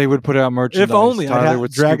 only they would put out merchandise. If only Tyler I'd have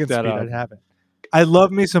would Dragon scoop Speed, that up. I'd have it. I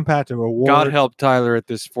love me some Pato Award. God help Tyler at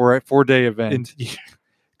this 4-day event.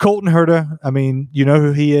 Colton Herta. I mean, you know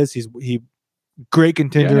who he is. He great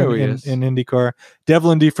contender Yeah, I know he in is. IndyCar.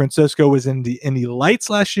 Devlin DeFrancisco was in the Indy Lights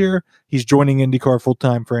last year. He's joining IndyCar full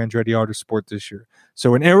time for Andretti Autosport this year.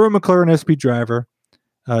 So an Aero McLaren SP driver,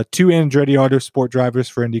 2 Andretti Autosport drivers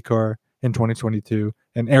for IndyCar in 2022,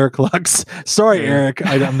 and Eric Lux. Sorry, Yeah. Eric,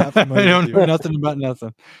 I'm not familiar. I don't with know you. nothing about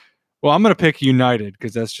nothing. Well, I'm going to pick United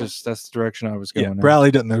because that's the direction I was going. Yeah, in. Bradley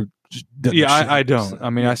doesn't know. Yeah, I don't. I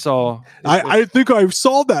mean, I saw. I think I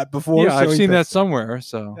saw that before. Yeah, so I've he seen that picked it. somewhere.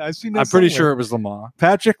 So I've seen that I'm pretty somewhere. sure it was Lamar.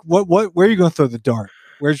 Patrick, where are you going to throw the dart?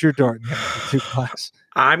 Where's your dart in the LMP2 class?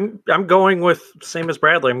 I'm going with same as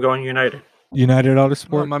Bradley. I'm going United. United Oh,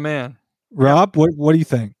 Autosport. my man. Rob, what do you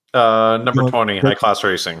think? Number Going- 20, high class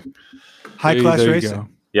racing. High There class you racing. go.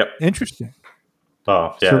 Yep. Interesting.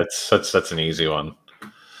 Oh yeah, So- that's an easy one.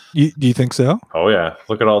 Do you think so? Oh yeah,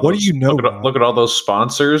 look at all. What do those, you know, Rob? Look at all those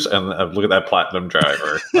sponsors, and look at that platinum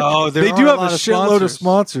driver. Oh, They do have a shitload of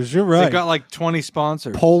sponsors. You're right. They got like 20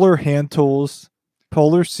 sponsors. Polar Hand Tools,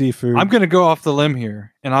 Polar Seafood. I'm going to go off the limb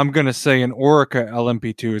here, and I'm going to say an Orica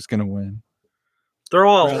LMP2 is going to win. They're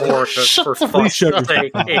all Orcas for fuck's shut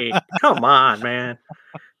sake. Hey, come on, man.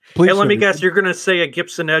 Please Hey, let me show guess. You're going to say a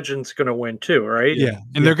Gibson Engine's going to win too, right? Yeah,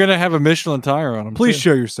 And they're going to have a Michelin tire on them. please too.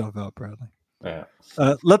 show yourself out, Bradley. Yeah.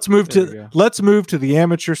 Let's move There we to go. the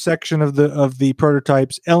amateur section of the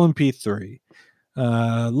prototypes. LMP3.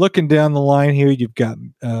 Looking down the line here, you've got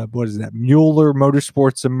what is that? Mueller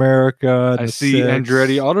Motorsports America. I the see 6.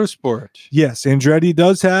 Andretti Autosport. Yes, Andretti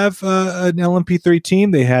does have an LMP3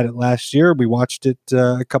 team. They had it last year. We watched it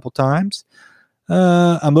a couple times.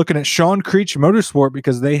 I'm looking at Sean Creech Motorsport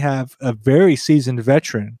because they have a very seasoned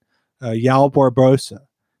veteran, Yal Barbosa,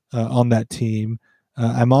 on that team.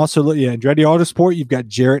 I'm also looking at Andretti Autosport. You've got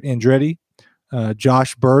Jarrett Andretti,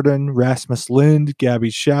 Josh Burden, Rasmus Lind, Gabby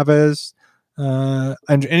Chavez.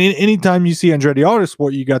 And anytime you see Andretti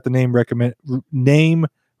Autosport, you got the name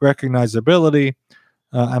recognizability.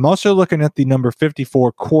 I'm also looking at the number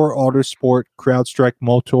 54 Core Autosport CrowdStrike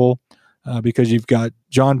Motul because you've got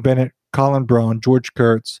John Bennett, Colin Braun, George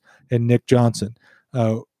Kurtz, and Nick Johnson.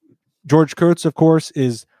 George Kurtz, of course,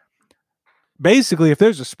 is basically, if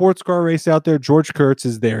there's a sports car race out there, George Kurtz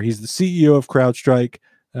is there. He's the CEO of CrowdStrike.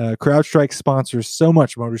 CrowdStrike sponsors so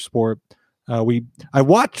much motorsport.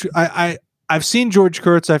 I've seen George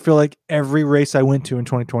Kurtz, I feel like, every race I went to in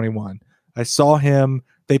 2021. I saw him.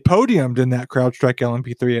 They podiumed in that CrowdStrike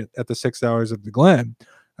LMP3 at the 6 Hours of the Glen.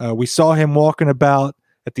 We saw him walking about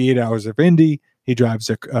at the 8 Hours of Indy. He drives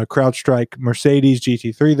a CrowdStrike Mercedes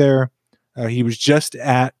GT3 there. He was just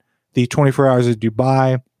at the 24 Hours of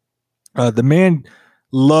Dubai. The man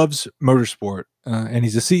loves motorsport, and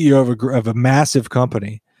he's the CEO of a massive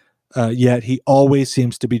company. Yet he always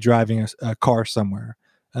seems to be driving a car somewhere.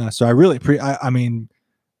 So I really, I mean,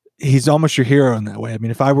 he's almost your hero in that way. I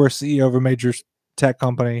mean, if I were a CEO of a major tech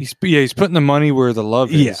company, He's putting the money where the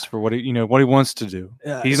love is Yeah. for what he wants to do.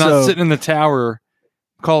 He's so not sitting in the tower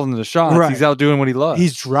calling the shots. Right. He's out doing what he loves.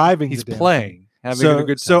 He's driving. He's the damn playing, thing. having So, a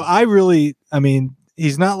good time. so I mean,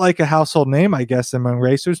 he's not like a household name, I guess, among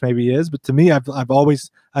racers. Maybe he is, but to me,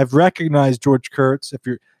 I've recognized George Kurtz. If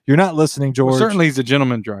you're not listening, George, Well, certainly he's a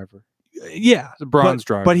gentleman driver. Yeah, The bronze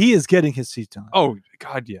driver. but he is getting his seat time. Oh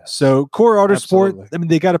God, yes. So Core Autosport, Absolutely. I mean,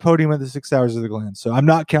 they got a podium at the 6 Hours of the Glen, so I'm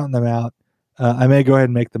not counting them out. I may go ahead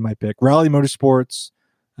and make them my pick. Raleigh Motorsports,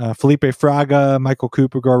 Felipe Fraga, Michael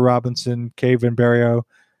Cooper, Gar Robinson, Kay Van Barrio.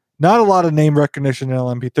 Not a lot of name recognition in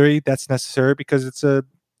LMP3. That's necessary because it's an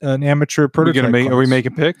amateur prototype. Are we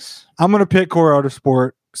making picks? I'm going to pick Core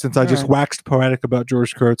Autosport since I just right. waxed poetic about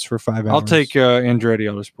George Kurtz for 5 hours. I'll take Andretti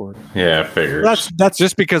Autosport. Yeah, I figured. That's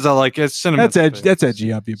Just because I like it's sentimental. that's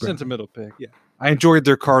edgy of you, bro. Sentimental pick. Yeah. I enjoyed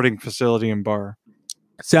their karting facility and bar.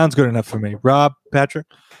 Sounds good enough for me. Rob, Patrick.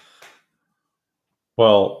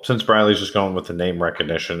 Well, since Bradley's just going with the name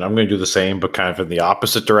recognition, I'm going to do the same, but kind of in the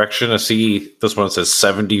opposite direction. I see this one says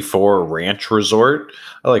 74 Ranch Resort.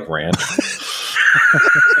 I like ranch.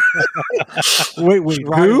 Wait,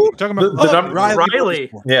 who? Talking The about number- Riley.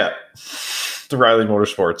 Motorsport. Yeah, the Riley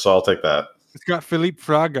Motorsports. So I'll take that. it's got Philippe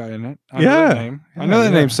Fraga in it. I know Yeah. that name. I know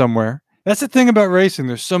that Yeah. name somewhere. That's the thing about racing.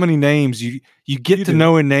 There's so many names. You get You to do.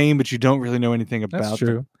 know a name, but you don't really know anything about That's them.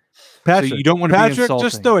 true. Patrick, you don't want to be Patrick, insulting.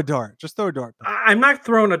 just throw a dart. Just throw a dart. I'm not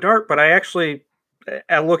throwing a dart, but I actually,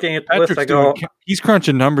 at looking at the list, I go, He's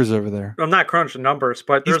crunching numbers over there. I'm not crunching numbers,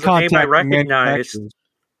 but He's there's a name I contacting recognize. manufacturers.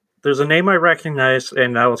 There's a name I recognize,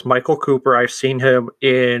 and that was Michael Cooper. I've seen him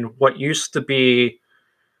in what used to be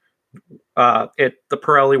at the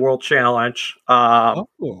Pirelli World Challenge. Oh.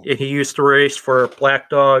 And he used to race for Black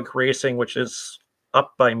Dog Racing, which is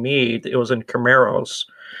up by Meade. It was in Camaros.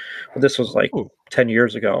 This was like Ooh. 10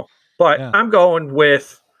 years ago. But Yeah. I'm going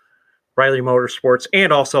with Riley Motorsports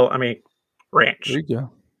and also, Ranch. There you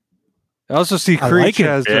go. I also see I Creech like it.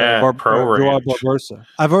 has Yeah, Pro Joao Ranch. Barbosa.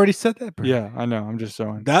 I've already said that. Brent. Yeah, I know. I'm just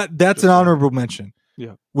showing. That's an honorable mention.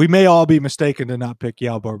 Yeah. We may all be mistaken to not pick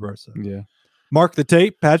Yao Barbosa. Yeah. Mark the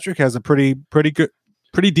tape. Patrick has a pretty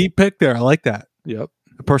deep pick there. I like that. Yep.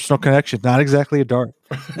 A personal connection, not exactly a dart.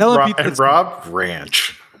 Rob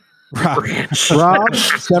Ranch. Rob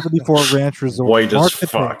 74 Ranch Resort. White Mark as the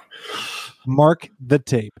fuck. tape. Mark the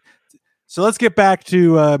tape. So let's get back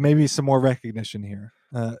to maybe some more recognition here.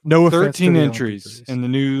 No offense to 13 the entries LMP3s. in the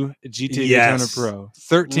new GT Yes. Daytona Pro.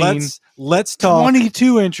 13. Let's talk.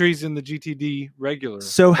 22 entries in the GTD regular.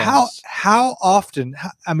 So class. how often?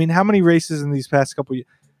 How many races in these past couple years?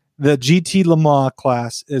 The GT Le Mans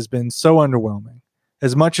class has been so underwhelming.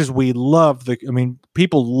 As much as we love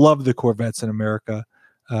people love the Corvettes in America.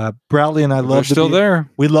 Bradley and I They're love still there.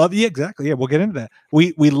 We love, yeah, exactly. Yeah, we'll get into that.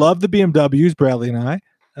 We love the BMWs, Bradley and I.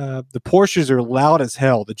 The Porsches are loud as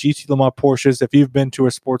hell. The GT Le Mans Porsches, if you've been to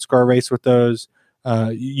a sports car race with those,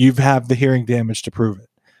 you've have the hearing damage to prove it.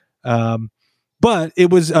 But it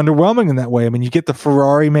was underwhelming in that way. I mean, you get the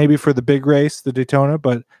Ferrari maybe for the big race, the Daytona,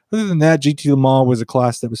 but other than that, GT Le Mans was a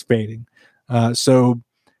class that was fading. So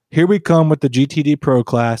here we come with the GTD Pro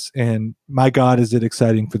class, and my God, is it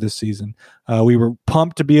exciting for this season. We were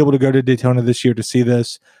pumped to be able to go to Daytona this year to see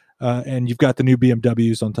this, and you've got the new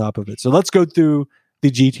BMWs on top of it. So let's go through the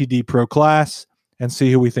GTD Pro class and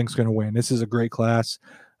see who we think is going to win. This is a great class.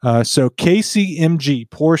 So KCMG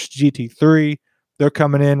Porsche GT3, they're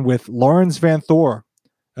coming in with Lawrence Van Thor,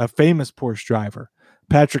 a famous Porsche driver,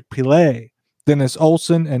 Patrick Pilet, Dennis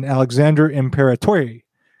Olsen, and Alexander Imperatori.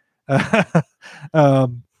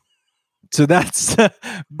 So that's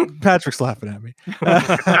Patrick's laughing at me.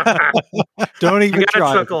 Don't even You got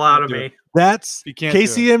try. a chuckle out of me. That's You can't do it.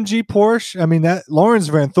 KCMG Porsche. I mean, that Lawrence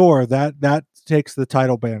Van Thor, that takes the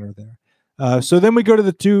title banner there. So then we go to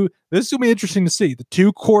the two. This is going to be interesting to see. The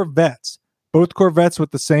two Corvettes, both Corvettes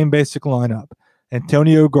with the same basic lineup.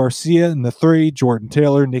 Antonio Garcia in the 3, Jordan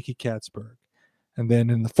Taylor, Nicky Katzberg. And then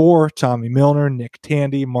in the 4, Tommy Milner, Nick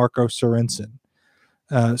Tandy, Marco Sorensen.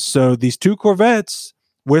 So these two Corvettes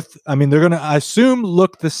they're going to, I assume,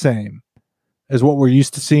 look the same as what we're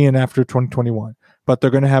used to seeing after 2021, but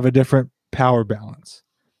they're going to have a different power balance.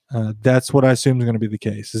 That's what I assume is going to be the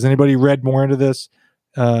case. Has anybody read more into this?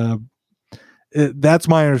 That's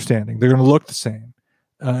my understanding. They're going to look the same.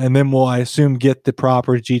 And then we'll, I assume, get the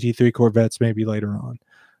proper GT3 Corvettes maybe later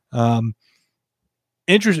on.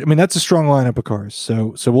 Interesting. I mean, that's a strong lineup of cars.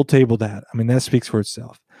 So we'll table that. I mean, that speaks for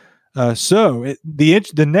itself.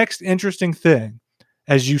 The next interesting thing,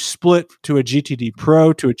 as you split to a GTD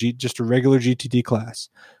Pro to just a regular GTD class,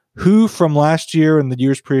 who from last year and the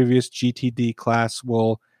years previous GTD class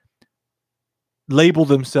will label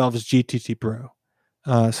themselves GTD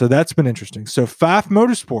Pro? So that's been interesting. So Pfaff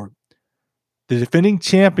Motorsport, the defending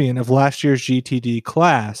champion of last year's GTD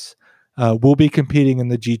class, will be competing in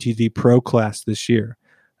the GTD Pro class this year.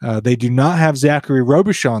 They do not have Zachary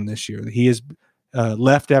Robichon this year. He is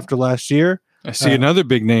left after last year. I see another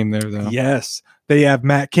big name there, though. Yes. They have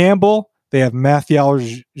Matt Campbell. They have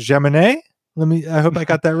Mathieu Jaminet. I hope I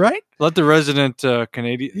got that right. Let the resident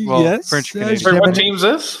Canadian, well, Yes, French Sorry, Canadian. what Gemini- team's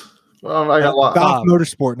this? I got lost. Goff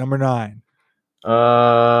Motorsport number 9.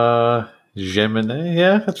 Gemini.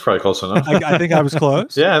 Yeah, that's probably close enough. I think I was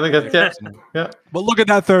close. Yeah, I think that's yeah. But look at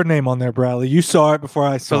that third name on there, Bradley. You saw it before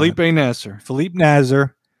I saw Felipe it. Nasser, Philippe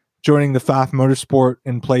Nazar joining the Pfaff Motorsport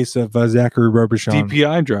in place of Zachary Robichon.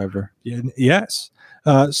 DPI driver. Yeah, yes.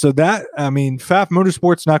 So that, Pfaff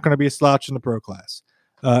Motorsport's not going to be a slouch in the pro class.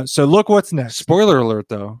 So look what's next. Spoiler alert,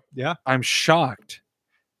 though. Yeah. I'm shocked.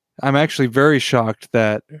 I'm actually very shocked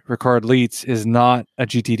that Ricard Leitz is not a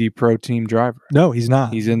GTD Pro Team driver. No, he's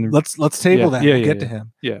not. He's in the Let's table Yeah, that. yeah, We'll yeah, get to yeah.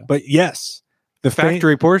 him. yeah But yes, the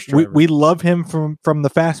factory Porsche driver. we love him from the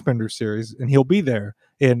Fassbender series, and he'll be there.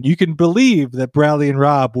 And you can believe that Bradley and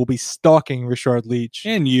Rob will be stalking Richard Leach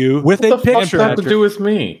and you with What a the fuck picture. does that have to do with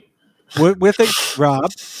me? with a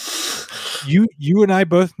Rob. You and I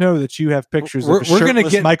both know that you have pictures We're of a gonna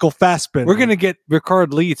shirtless get- Michael Fassbender. We're gonna get Ricard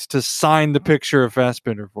Leitz to sign the picture of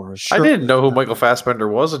Fassbender for us. I didn't know who Michael Fassbender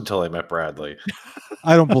was until I met Bradley.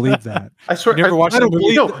 I don't believe that. I swear. You never watched I that don't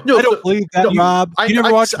movie? believe. No, I don't believe that, no, Rob. You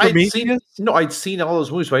never watched I'd Prometheus? seen, I'd seen all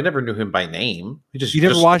those movies, but I never knew him by name. You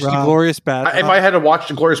never watched Rob. Glorious Bastards? If I had to watch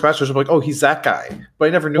the Glorious Bastards, I'm like, oh, he's that guy. But I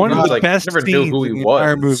never knew. One he of was the like, best never scenes knew who in he the was.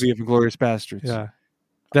 entire movie of Glorious Bastards. Yeah.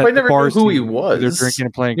 That I never bar knew who he scene was. where they're drinking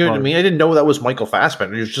and playing You know what I cards. mean? I didn't know that was Michael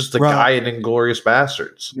Fassbender. He was just the Rob. guy in Inglorious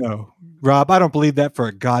Bastards. No, Rob. I don't believe that for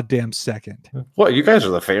a goddamn second. What? You guys are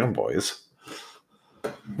the fanboys.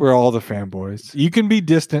 We're all the fanboys. You can be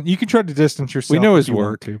distant. You can try to distance yourself. We know if his you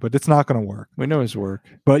want work. to, but it's not going to work. We know his work.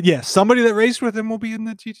 But yes, somebody that raced with him will be in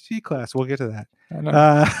the GTT class. We'll get to that. I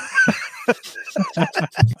know.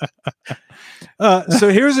 So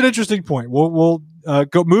here's an interesting point. We'll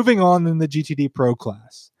go moving on in the GTD Pro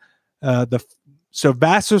class. So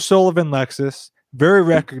Vassar, Sullivan, Lexus, very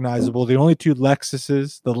recognizable. The only two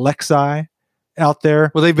Lexuses, the Lexi, out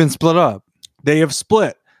there. Well, they've been split up. They have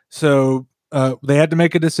split. So they had to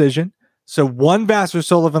make a decision. So one Vassar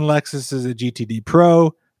Sullivan Lexus is a GTD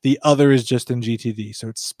Pro. The other is just in GTD. So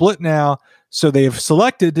it's split now. So they have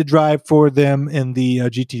selected to drive for them in the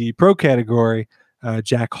GTD Pro category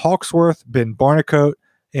Jack Hawksworth, Ben Barnicoat,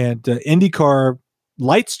 and IndyCar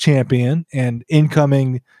Lights champion and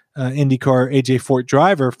incoming IndyCar AJ Fort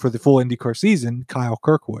driver for the full IndyCar season, Kyle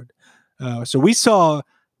Kirkwood. So we saw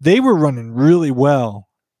they were running really well,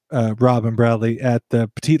 Rob and Bradley, at the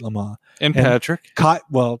Petit Le Mans. And And- Patrick.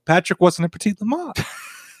 Patrick wasn't at Petit Le Mans.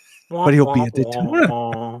 But he'll be at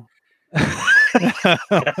Daytona.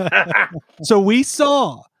 So we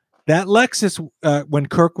saw that Lexus when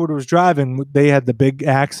Kirkwood was driving, they had the big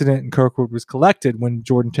accident and Kirkwood was collected when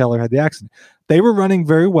Jordan Taylor had the accident. They were running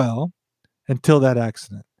very well until that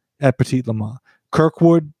accident at Petit Le Mans.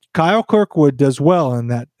 Kyle Kirkwood does well in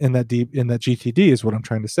that GTD is what I'm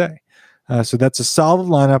trying to say. So that's a solid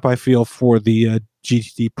lineup, I feel, for the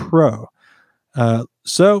GTD Pro.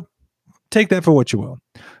 So take that for what you will.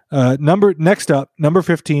 Next up, number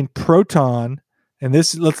 15, Proton, and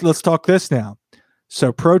this let's talk this now.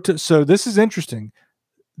 So so this is interesting.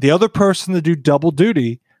 The other person to do double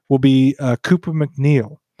duty will be Cooper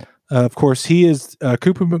McNeil. Of course,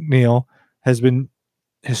 Cooper McNeil has been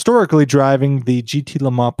historically driving the GT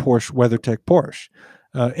Le Mans Porsche WeatherTech Porsche.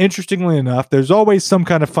 Interestingly enough, there's always some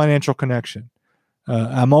kind of financial connection.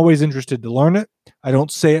 I'm always interested to learn it. I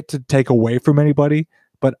don't say it to take away from anybody,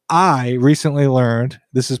 but I recently learned,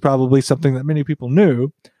 this is probably something that many people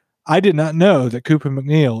knew, I did not know that Cooper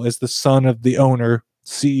McNeil is the son of the owner,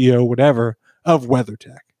 CEO, whatever, of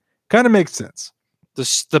WeatherTech. Kind of makes sense. The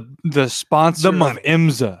sponsor The money. of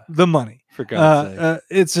IMSA. The money. For God's sake.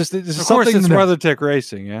 It's Of something course, it's to note. WeatherTech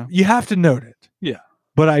Racing, yeah. You have to note it. Yeah.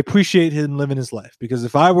 But I appreciate him living his life because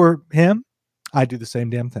if I were him, I'd do the same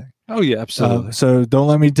damn thing. Oh, yeah, absolutely. So don't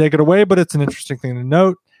let me take it away, but it's an interesting thing to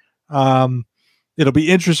note. It'll be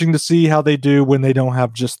interesting to see how they do when they don't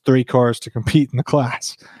have just 3 cars to compete in the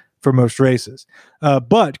class for most races.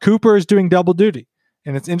 But Cooper is doing double duty,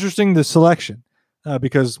 and it's interesting the selection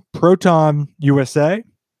because Proton USA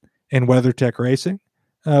and WeatherTech Racing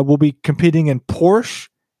will be competing in Porsche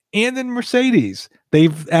and in Mercedes.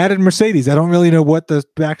 They've added Mercedes. I don't really know what the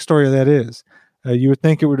backstory of that is. You would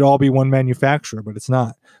think it would all be one manufacturer, but it's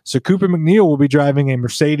not. So Cooper McNeil will be driving a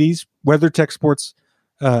Mercedes, WeatherTech Sports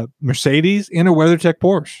Mercedes, and a WeatherTech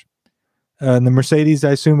Porsche. And the Mercedes,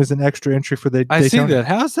 I assume, is an extra entry for the I see Daytona. that.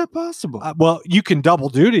 How is that possible? Well, you can double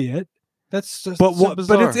duty it, That's just but so but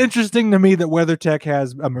bizarre. it's interesting to me that WeatherTech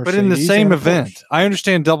has a Mercedes. But in the same and a event, Porsche. I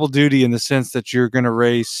understand double duty in the sense that you're going to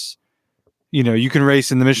race. You know, you can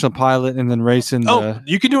race in the Michelin Pilot and then race in Oh, the.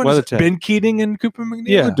 you can do it. WeatherTech. Ben Keating and Cooper McNeil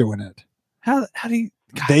Yeah. are doing it. How do you?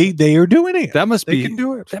 they are doing it. That must They can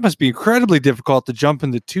do it. That must be incredibly difficult to jump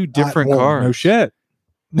into two different cars. No shit.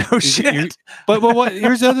 No shit. But what?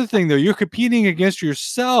 Here's the other thing, though. You're competing against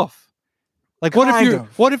yourself. Like,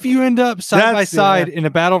 what if you end up side by side in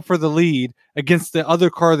a battle for the lead against the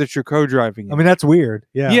other car that you're co-driving? I mean, that's weird.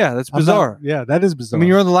 Yeah, that's bizarre. That is bizarre. I mean,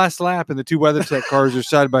 you're on the last lap, and the two WeatherTech cars are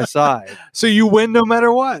side by side. So you win no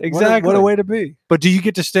matter what. Exactly. What a way to be. But do you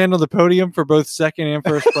get to stand on the podium for both second and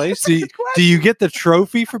first place? Do you get the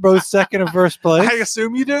trophy for both second and first place? I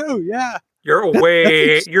assume you do. Yeah. You're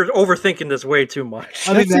overthinking this way too much.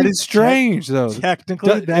 I mean, that is strange, though.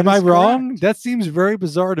 Technically, am I wrong? That seems very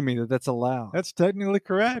bizarre to me that that's allowed. That's technically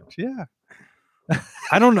correct. Yeah.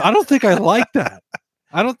 I don't think I like that.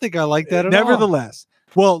 I don't think I like that at all. Nevertheless,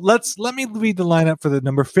 well, let me read the lineup for the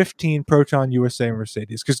number 15 Proton USA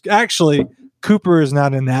Mercedes, because actually Cooper is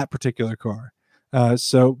not in that particular car.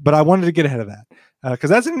 But I wanted to get ahead of that because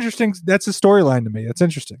that's a storyline to me. That's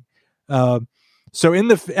interesting. So in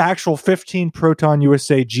the actual 15 Proton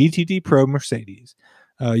USA GTD Pro Mercedes,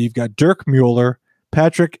 you've got Dirk Mueller,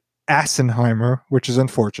 Patrick Assenheimer, which is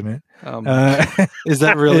unfortunate. Is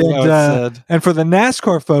that really how it's said? And for the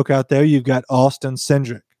NASCAR folk out there, you've got Austin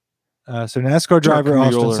Cindric. So NASCAR driver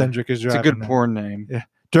Austin Cindric is driving. It's a good porn name. Yeah.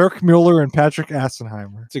 Dirk Mueller and Patrick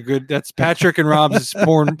Assenheimer. That's Patrick and Rob's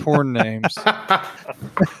porn names.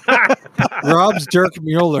 Rob's Dirk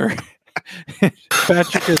Mueller.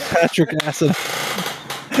 Patrick is Patrick Assenheimer.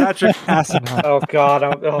 Oh God!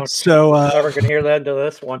 I'm never gonna hear that into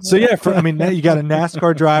this one. So yeah, you got a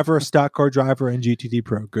NASCAR driver, a stock car driver, and GTD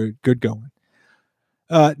Pro. Good going.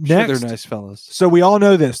 Next, they're nice fellas. So we all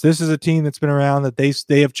know this. This is a team that's been around that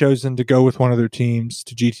they have chosen to go with one of their teams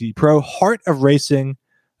to GTD Pro. Heart of Racing,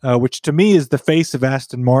 which to me is the face of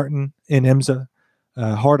Aston Martin in IMSA.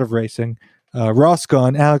 Heart of Racing. Ross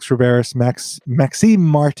Gunn, Alex Riberas, Maxime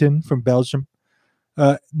Martin from Belgium.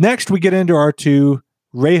 Next, we get into our two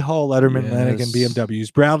Rahal, Letterman, Lanigan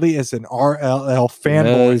BMWs. Bradley is an RLL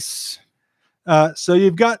fanboy. Yes. So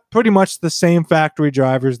you've got pretty much the same factory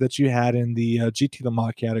drivers that you had in the GT Le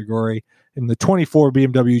Mans category. In the 24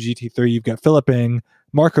 BMW GT3, you've got Philip Ing,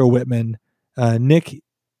 Marco Whitman, Nick,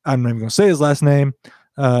 I'm not even going to say his last name,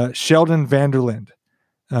 Sheldon Vanderlinde.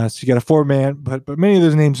 So you got a 4-man, but many of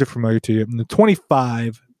those names are familiar to you. In the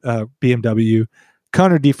 25 BMW,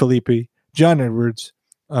 Connor DeFilippi, John Edwards,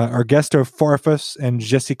 Argesto Farfus, and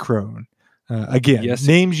Jesse Krohn. Again,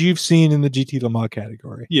 names you've seen in the GT Le Mans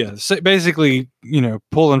category. Yeah, so basically,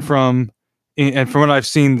 pulling from, and from what I've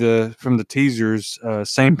seen from the teasers,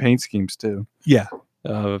 same paint schemes too. Yeah.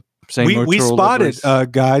 Same we spotted,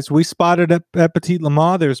 guys. We spotted at Petit Le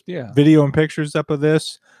Mans. There's video and pictures up of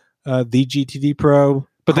this. The GTD Pro.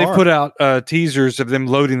 But they put out teasers of them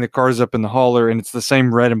loading the cars up in the hauler, and it's the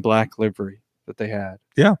same red and black livery that they had.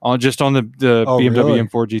 Yeah. Just on the BMW really?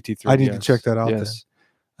 M4 GT3. I need to check that out. Yes.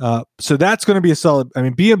 So that's going to be a solid. I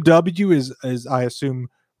mean, BMW is I assume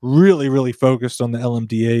really, really focused on the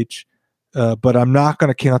LMDH, but I'm not going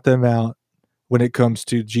to count them out when it comes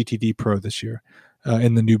to GTD Pro this year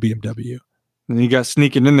in the new BMW. And you got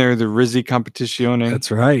sneaking in there the Rizzi Competizione.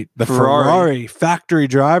 That's right. The Ferrari factory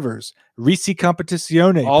drivers. Rizzi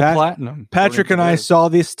Competizione. All platinum. Patrick and I saw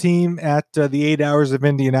this team at the 8 Hours of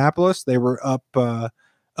Indianapolis. They were up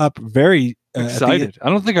very excited. I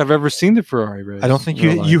don't think I've ever seen the Ferrari race. I don't think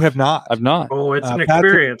you have not. I've not. Oh, it's an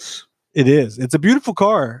experience. It is. It's a beautiful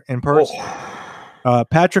car in person.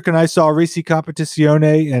 Patrick and I saw Rizzi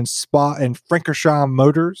Competizione and Francorchamps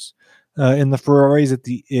Motors in the Ferraris at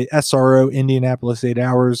the SRO Indianapolis 8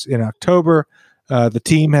 Hours in October. The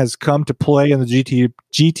team has come to play in the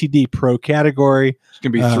GTD Pro category. There's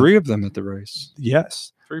going to be 3 of them at the race.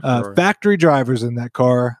 Yes. Factory drivers in that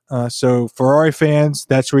car. So Ferrari fans,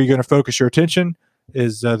 that's where you're going to focus your attention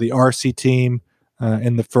is the RC team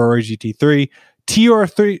in the Ferrari GT3.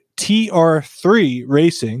 TR3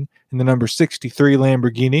 Racing in the number 63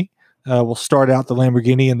 Lamborghini. We'll start out the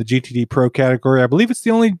Lamborghini in the GTD Pro category. I believe it's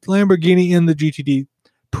the only Lamborghini in the GTD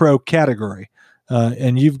Pro category.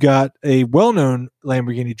 And you've got a well-known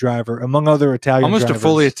Lamborghini driver, among other Italian drivers. Almost a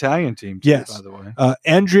fully Italian team, too, yes. By the way.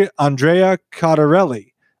 Andrea Cottarelli.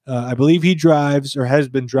 I believe he drives or has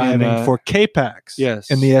been driving for K-Pax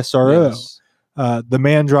in the SRO. Yes. The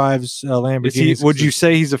man drives Lamborghini. Would you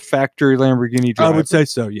say he's a factory Lamborghini driver? I would say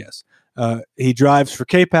so, yes. He drives for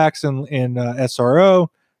K-Pax in SRO,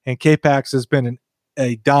 and K-Pax has been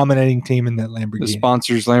a dominating team in that Lamborghini. The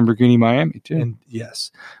sponsors Lamborghini Miami, too. And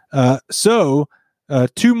yes. So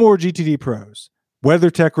 2 more GTD Pros.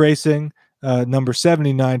 WeatherTech Racing, number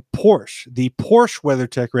 79, Porsche. The Porsche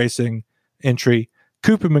WeatherTech Racing entry,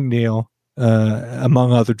 Cooper McNeil,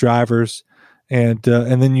 among other drivers. And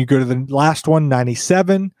then you go to the last one,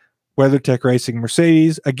 97, WeatherTech Racing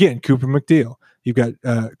Mercedes. Again, Cooper McNeil. You've got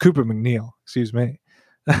Cooper McNeil, excuse me.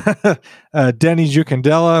 Denny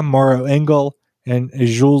Jucandela, Mauro Engel, and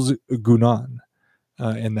Jules Gounon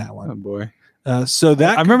in that one. Oh boy. So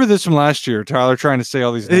that I remember this from last year, Tyler, trying to say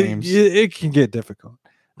all these names. It can get difficult.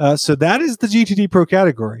 So that is the GTD Pro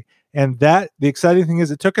category. And the exciting thing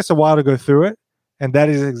is it took us a while to go through it. And that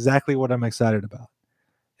is exactly what I'm excited about.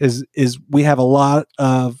 Is we have a lot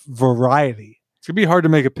of variety. It's going to be hard to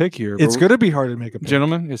make a pick here. It's going to be hard to make a pick.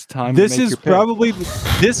 Gentlemen, it's time This to make is your pick. probably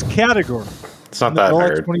this category. It's not in the that Rolex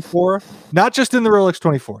hard. 24, not just in the Rolex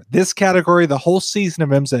 24. This category, the whole season of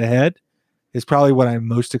IMSA ahead, is probably what I'm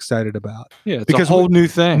most excited about. Yeah, it's because a whole new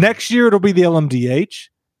thing. Next year, it'll be the LMDH.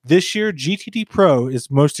 This year, GTD Pro is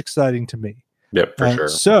most exciting to me. Yep, for sure.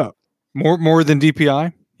 So, More than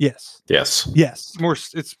DPI? yes. Yes. Yes,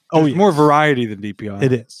 It's Oh, there's yes. more variety than DPI.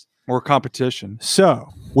 it is. More competition. So,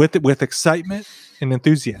 with excitement and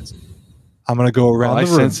enthusiasm, I'm going to go around I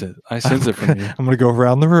the room. sense it. I sense it from you. I'm going to go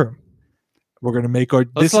around the room. We're going to make our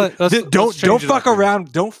Let's don't change it fuck up here.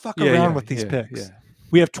 around. Don't fuck around with these picks. Yeah.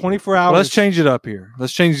 We have 24 hours. Well, let's change it up here.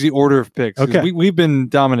 Let's change the order of picks. 'Cause Okay. We've been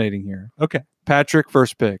dominating here. Okay. Patrick,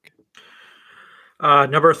 first pick.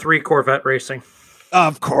 Number 3, Corvette Racing.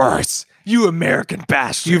 Of course. You American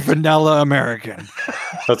bastard. You vanilla American.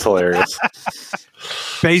 That's hilarious.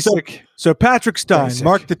 Basic. So Patrick Stein, Basic.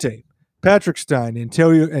 mark the tape. Patrick Stein,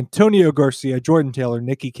 Antonio Garcia, Jordan Taylor,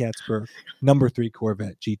 Nikki Katzberg, number 3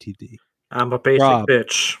 Corvette GTD. I'm a basic Rob.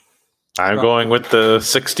 bitch. I'm going with the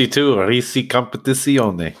 62 Risi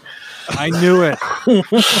Competizione. I knew it.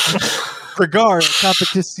 Gregare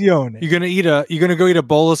Competizione. You're gonna go eat a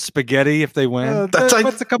bowl of spaghetti if they win. That's like-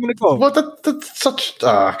 what's it coming to go? Well, that's such.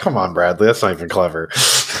 Come on, Bradley. That's not even clever.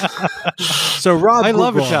 So Rob, I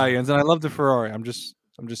love Gregoire. Italians and I love the Ferrari. I'm just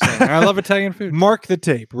saying. I love Italian food. Mark the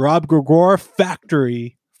tape. Rob Gregoire,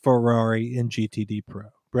 factory Ferrari in GTD Pro.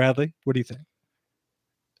 Bradley, what do you think?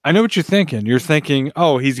 I know what you're thinking. You're thinking,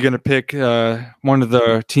 oh, he's gonna pick one of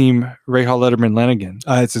the team Rahal Letterman Lenigan.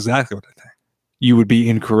 It's exactly what I think. You would be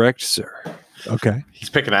incorrect, sir. Okay. He's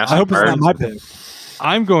picking I Aston hope it's not Martin. my pick.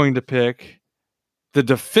 I'm going to pick the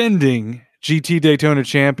defending GT Daytona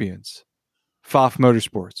champions, Pfaff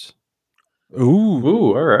Motorsports. Ooh.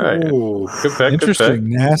 Ooh, all right. Ooh. Good pick. Interesting.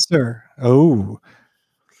 Nasser. Oh.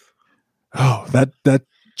 Oh, that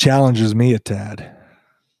challenges me a tad.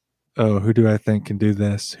 Oh, who do I think can do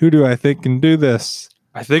this? Who do I think can do this?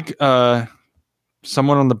 I think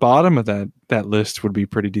someone on the bottom of that list would be a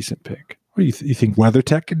pretty decent pick. What do you think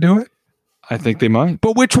WeatherTech can do it? I think they might.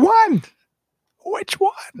 But which one? Which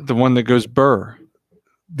one? The one that goes burr.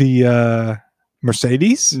 The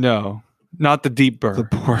Mercedes? No, not the deep burr. The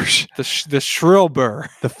Porsche. The shrill burr.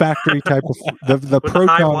 The factory type of the With the high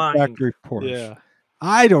Proton whine. factory Porsche.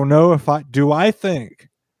 I don't know if I think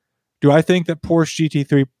that Porsche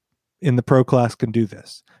GT3 in the Pro class can do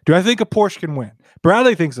this? Do I think a Porsche can win?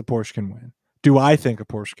 Bradley thinks a Porsche can win. Do I think a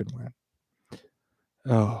Porsche can win?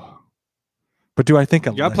 Oh. But do I think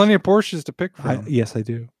You got plenty of Porsches to pick from. yes, I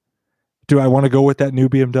do. Do I want to go with that new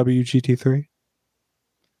BMW GT3?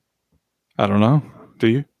 I don't know. Do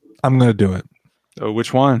you? I'm going to do it. Oh,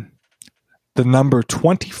 which one? The number I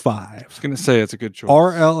 25. was going to say it's a good choice.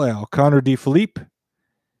 RLL, Connor D. Philippe,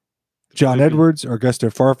 John Philippe. Edwards, Augusto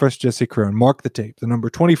Farfus, Jesse Krohn. Mark the tape. The number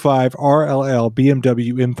 25 RLL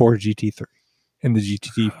BMW M4 GT3 in the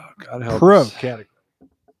GTD Oh, God help Pro us. category.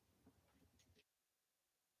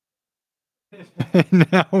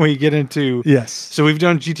 Now we get into. Yes. So we've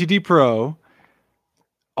done GTD Pro.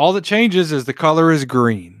 All that changes is the color is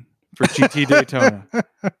green for GT Daytona.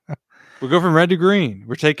 We go from red to green.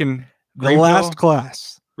 We're taking The green last pill,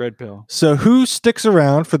 class. red pill. So who sticks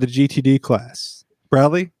around for the GTD class?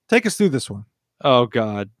 Bradley, take us through this one. Oh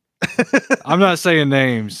God, I'm not saying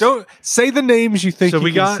names. Don't say the names you think So you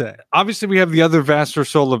we can got say. obviously we have the other Vassar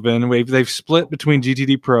Sullivan. They've split between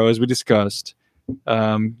GTD Pro as we discussed.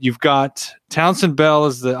 You've got Townsend Bell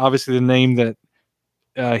is obviously the name that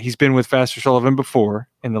he's been with Vassar Sullivan before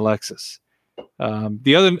in the Lexus.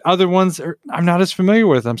 The other ones I'm not as familiar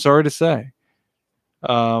with. I'm sorry to say.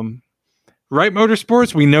 Wright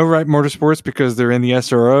Motorsports, we know Wright Motorsports because they're in the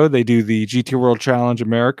SRO. They do the GT World Challenge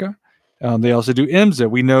America. They also do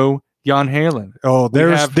IMSA. We know Jan Halen. Oh,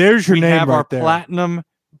 there's your We name have right our there. platinum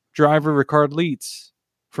driver Ricard Leitz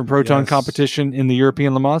from Proton Yes. competition in the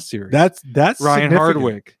European Le Mans Series. That's Ryan significant.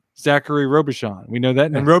 Hardwick, Zachary Robichon. We know that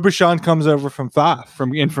And name Robichon comes over from Five.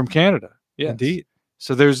 from Canada. Yes. Indeed.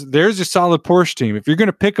 So there's a solid Porsche team. If you're going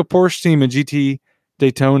to pick a Porsche team in GT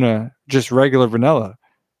Daytona, just regular vanilla,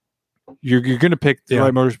 you're going to pick the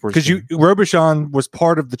right motorsports because Robichon was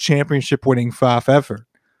part of the championship winning Pfaff effort,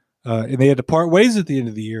 and they had to part ways at the end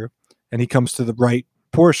of the year, and he comes to the right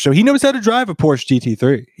Porsche, so he knows how to drive a Porsche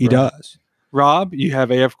GT3. He does. Rob, you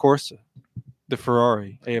have AF Corsa, the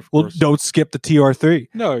Ferrari AF Corsa. Well, don't skip the TR3.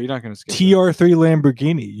 No, you're not going to skip TR3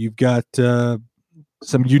 Lamborghini. You've got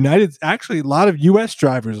some actually a lot of U.S.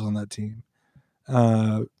 drivers on that team.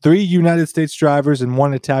 3 United States drivers and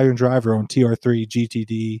 1 Italian driver on TR3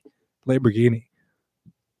 GTD Lamborghini.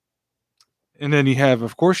 And then you have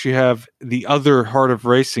the other Heart of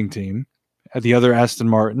Racing team, the other Aston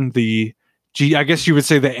Martin, I guess you would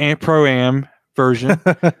say the Pro-Am version.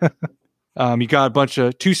 You got a bunch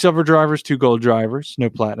of 2 silver drivers, 2 gold drivers, no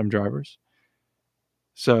platinum drivers.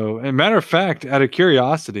 So, as a matter of fact, out of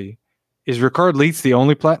curiosity, is Ricard Leeds the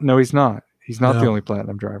only platinum? No, he's not. He's not the only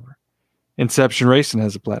platinum driver. Inception Racing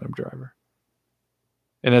has a platinum driver.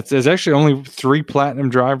 And there's actually only 3 platinum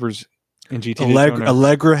drivers in GT.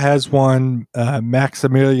 Allegra has one.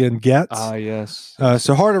 Maximilian Getz. Yes.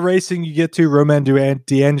 So Heart of Racing, you get to Romain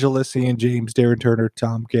DeAngelis, Ian James, Darren Turner,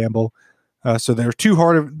 Tom Campbell. So there are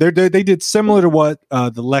 2 they did similar to what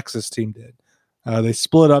the Lexus team did. They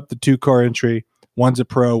split up the 2-car entry. One's a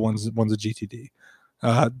Pro, one's a GTD.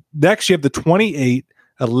 Next, you have the 28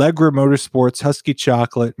 Allegra Motorsports Husky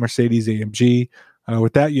Chocolate Mercedes AMG.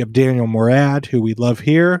 With that, you have Daniel Morad, who we love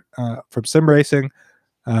here from Sim Racing.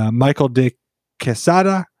 Michael De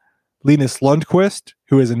Quesada, Linus Lundqvist,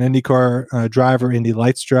 who is an IndyCar driver, Indy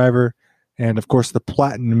Lights driver, and of course the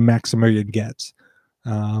Platinum Maximilian Getz.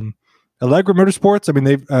 Allegra Motorsports, I mean,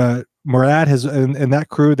 they've Morad has in that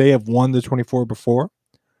crew, they have won the 24 before.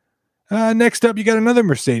 Next up, you got another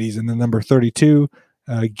Mercedes in the number 32,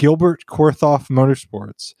 Gilbert Korthoff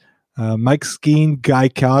Motorsports. Mike Skeen, Guy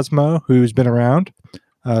Cosmo, who's been around,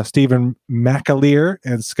 Stephen McAleer,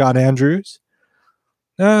 and Scott Andrews.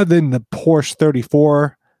 Then the Porsche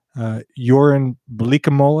 34, Joran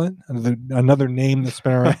Bleekemolen, another name that's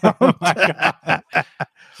been around. Oh my God.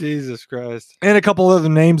 Jesus Christ. And a couple other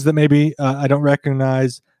names that maybe I don't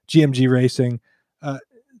recognize, GMG Racing.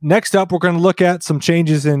 Next up, we're going to look at some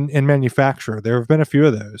changes in manufacturer. There have been a few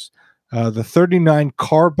of those. The 39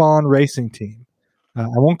 Carbon Racing team. I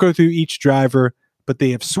won't go through each driver, but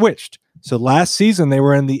they have switched. So last season, they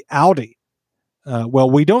were in the Audi. Well,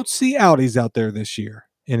 we don't see Audis out there this year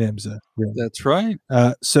in IMSA. Really. That's right.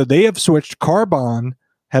 So they have switched. Carbon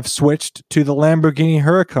have switched to the Lamborghini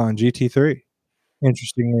Huracan GT3.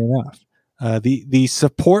 Interestingly enough, the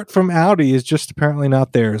support from Audi is just apparently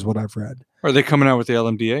not there, is what I've read. Are they coming out with the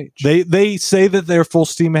LMDH? They say that they're full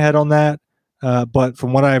steam ahead on that, but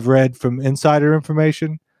from what I've read from insider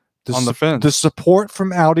information, on the fence, the support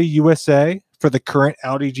from Audi USA for the current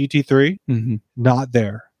Audi GT3 not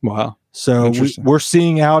there. Wow. So we're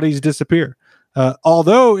seeing Audis disappear.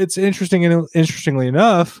 Although it's interestingly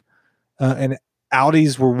enough, and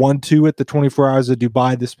Audis were 1-2 at the 24 Hours of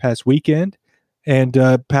Dubai this past weekend, and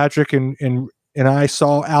Patrick and I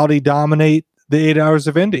saw Audi dominate the 8 Hours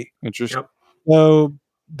of Indy. Interesting. Yep. So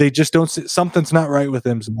they just don't see, something's not right with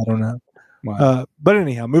them. So I don't know. Wow. But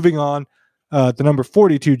anyhow, moving on. The number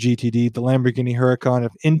 42 GTD, the Lamborghini Huracan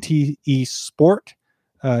of NTE Sport.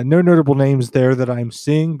 No notable names there that I'm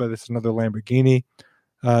seeing, but it's another Lamborghini.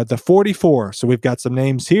 The 44. So we've got some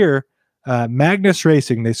names here. Magnus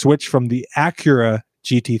Racing. They switched from the Acura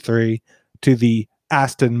GT3 to the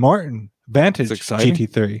Aston Martin Vantage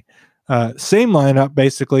GT3. Same lineup,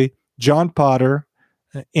 basically. John Potter,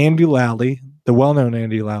 Andy Lally, the well-known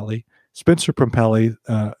Andy Lally, Spencer Pompelli,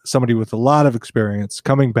 somebody with a lot of experience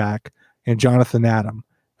coming back, and Jonathan Adam.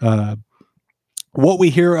 What we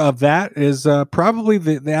hear of that is probably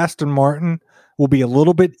the Aston Martin will be a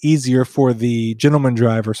little bit easier for the gentleman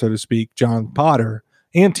driver, so to speak, John Potter,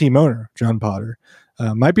 and team owner, John Potter.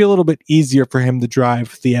 Might be a little bit easier for him to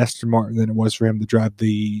drive the Aston Martin than it was for him to drive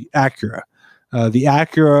the Acura. The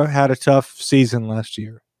Acura had a tough season last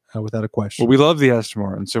year, without a question. Well, we love the Aston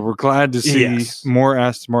Martin, so we're glad to see more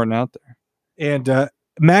Aston Martin out there. And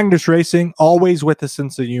Magnus Racing, always with a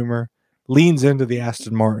sense of humor, leans into the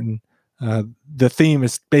Aston Martin. The theme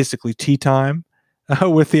is basically tea time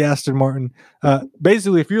with the Aston Martin.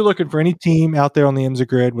 Basically, if you're looking for any team out there on the IMSA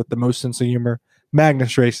grid with the most sense of humor,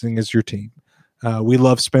 Magnus Racing is your team. We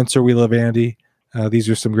love Spencer. We love Andy. These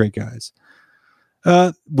are some great guys.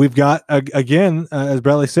 We've got, again, as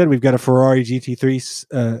Bradley said, we've got a Ferrari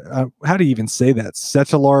GT3. How do you even say that?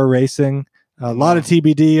 Cellulite Racing. A lot of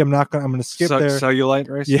TBD. I'm going to skip there. Cellulite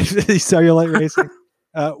Racing? Yeah, Cellulite Racing.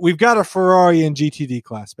 We've got a Ferrari in GTD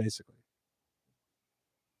class, basically.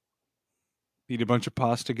 Eat a bunch of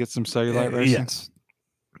pasta, get some Cellulite Racing? Yes.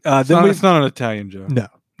 It's not an Italian joke. No,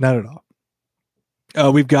 not at all.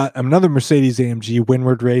 We've got another Mercedes-AMG,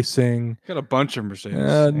 Windward Racing. Got a bunch of Mercedes.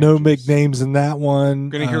 No big names in that one.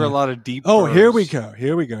 Going to hear a lot of deep. Oh, purrs.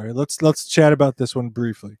 here we go. Let's chat about this one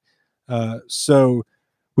briefly. So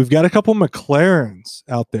we've got a couple McLarens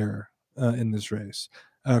out there in this race.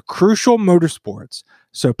 Crucial Motorsports.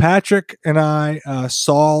 So Patrick and I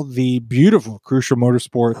saw the beautiful Crucial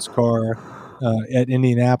Motorsports car at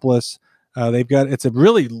Indianapolis. It's a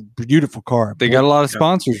really beautiful car. They got a lot of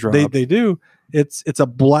sponsors, Rob. They do. It's a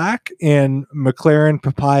black and McLaren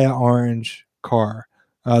papaya orange car.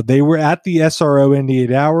 They were at the SRO Indy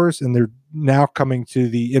 8 Hours, and they're now coming to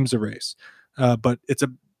the IMSA race. But it's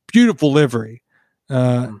a beautiful livery.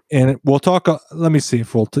 And we'll talk. Let me see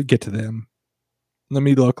if we'll get to them. Let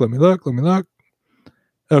me look.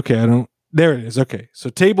 Okay, there it is. Okay, so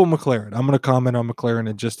Table McLaren. I'm going to comment on McLaren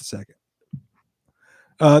in just a second.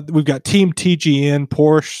 We've got Team TGN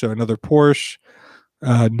Porsche, so another Porsche.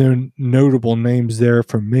 No notable names there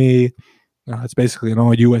for me. It's basically an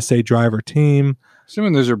all USA driver team.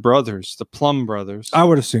 Assuming those are brothers, the Plum brothers. I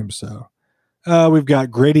would assume so. We've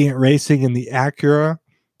got Gradient Racing in the Acura.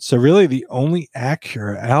 So really the only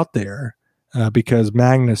Acura out there because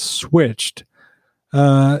Magnus switched.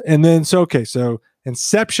 So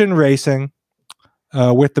Inception Racing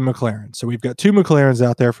with the McLaren. So we've got two McLarens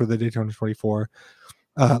out there for the Daytona 24.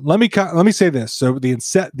 Let me say this. So the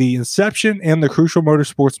Inception and the Crucial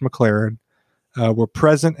Motorsports McLaren were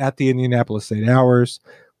present at the Indianapolis 8 Hours.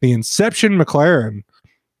 The Inception McLaren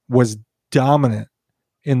was dominant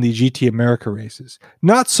in the GT America races.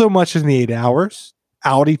 Not so much in the 8 Hours.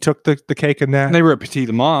 Audi took the cake in that. And they were at Petit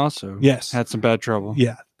Le Mans, so yes, had some bad trouble.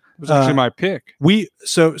 Yeah. It was actually my pick.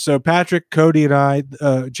 So Patrick, Cody, and I,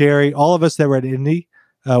 Jerry, all of us that were at Indy,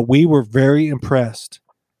 we were very impressed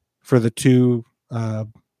for the two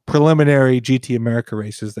preliminary GT America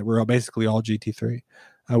races that were basically all GT3.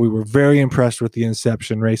 We were very impressed with the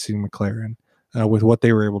Inception Racing McLaren with what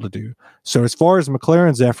they were able to do. So as far as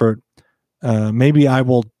McLaren's effort, maybe I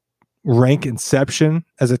will rank Inception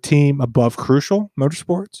as a team above Crucial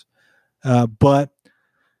Motorsports. But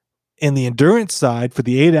in the endurance side, for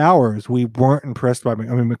the 8 hours, we weren't impressed by.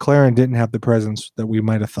 McLaren didn't have the presence that we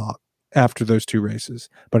might have thought after those two races.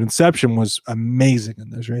 But Inception was amazing in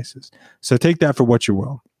those races. So take that for what you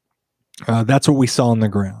will. That's what we saw on the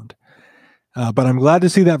ground. But I'm glad to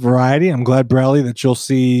see that variety. I'm glad, Bradley, that you'll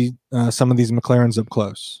see some of these McLarens up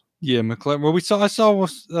close. Yeah, McLaren. Well, I saw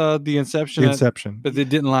the Inception. But they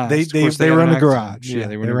didn't last. They were in the garage. Yeah,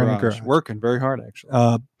 they were in the garage. Working very hard,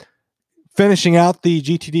 actually. Finishing out the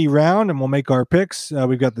GTD round, and we'll make our picks.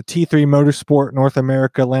 We've got the T3 Motorsport North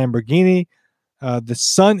America Lamborghini, the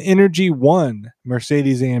Sun Energy 1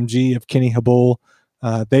 Mercedes-AMG of Kenny Habul.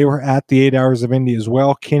 They were at the 8 Hours of Indy as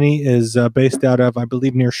well. Kenny is based out of, I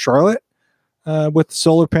believe, near Charlotte with the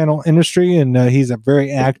solar panel industry, and he's a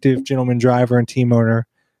very active gentleman driver and team owner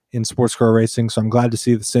in sports car racing. So I'm glad to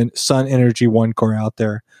see the Sun Energy 1 car out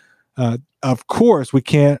there. Of course, we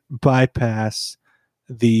can't bypass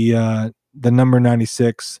the number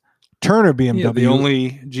 96 Turner BMW. Yeah, the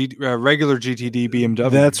only regular GTD BMW.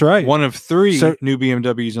 That's right. One of three new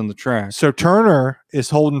BMWs on the track. So Turner is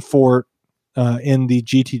holding fort in the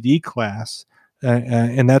GTD class,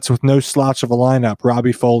 and that's with no slouch of a lineup.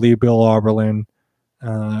 Robbie Foley, Bill Auberlin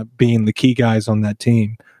being the key guys on that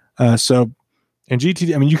team. So in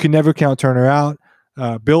GTD, you can never count Turner out.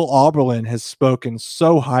 Bill Auberlin has spoken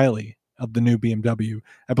so highly of the new BMW.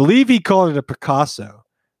 I believe he called it a Picasso.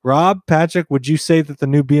 Rob, Patrick, would you say that the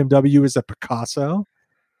new BMW is a Picasso?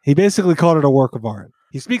 He basically called it a work of art.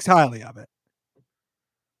 He speaks highly of it.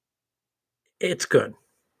 It's good.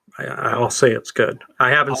 I'll say it's good. I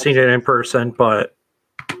haven't seen it in person, but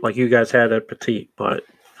like you guys had a Petite, but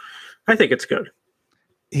I think it's good.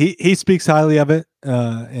 He speaks highly of it,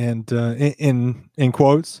 and in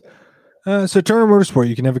quotes. So Turner Motorsport,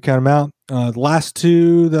 you can never count them out. The last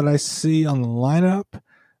two that I see on the lineup,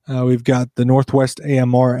 we've got the Northwest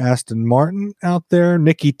AMR Aston Martin out there.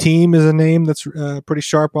 Nicky Team is a name that's pretty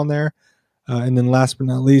sharp on there. And then last but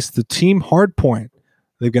not least, the Team Hardpoint.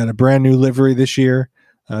 They've got a brand new livery this year.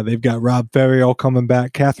 They've got Rob Ferriol coming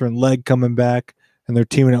back, Catherine Legg coming back, and they're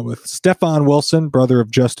teaming up with Stefan Wilson, brother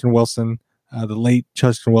of Justin Wilson, the late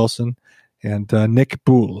Justin Wilson, and Nick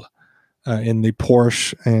Bull in the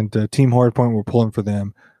Porsche, and Team Hardpoint, we're pulling for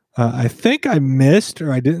them. I think I missed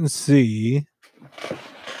or I didn't see.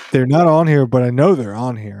 They're not on here, but I know they're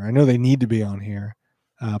on here. I know they need to be on here.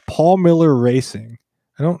 Paul Miller Racing.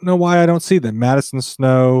 I don't know why I don't see them. Madison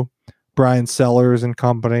Snow, Brian Sellers and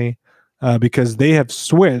company, because they have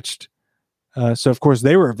switched. So, of course,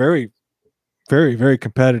 they were a very, very, very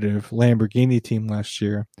competitive Lamborghini team last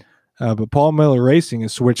year. But Paul Miller Racing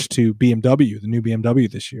has switched to BMW, the new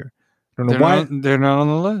BMW this year. I don't know why they're not on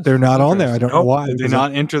the list. they're not on there. I don't know Nope. why. Did they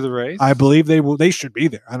not enter the race? I believe they will. They should be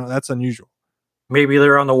there. I don't. That's unusual. Maybe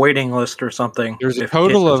they're on the waiting list or something. There's a if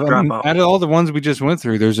total cases of, drop out. out of all the ones we just went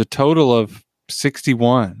through, there's a total of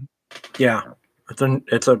 61. Yeah,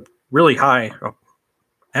 it's a really high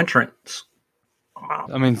entrance. Wow.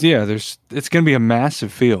 I mean, yeah, it's going to be a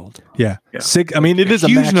massive field. Yeah. Yeah. Sick. I mean, it is a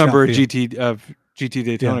huge maxed number out of field. GT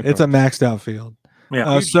Daytona. Yeah, it's a cars. maxed out field.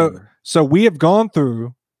 Yeah. Huge So number. so we have gone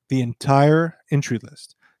through the entire entry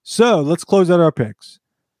list. So let's close out our picks.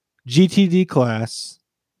 GTD class,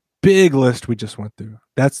 big list we just went through.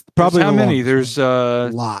 That's probably There's how the many? longest There's one.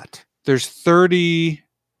 A lot. there's 35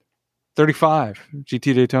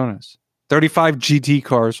 GT Daytonas. 35 GT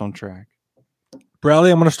cars on track.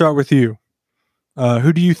 Bradley, I'm going to start with you.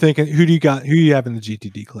 Who do you think? Who do you got? Who do you have in the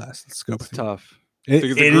GTD class? Let's go. It's with tough. it. The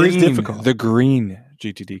It green, is difficult. The green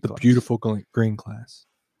GTD The class. beautiful green class.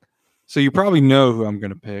 So you probably know who I'm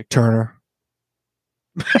going to pick. Turner.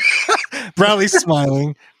 Bradley's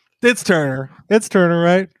smiling. It's Turner. It's Turner,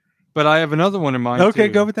 right? But I have another one in mind. Okay,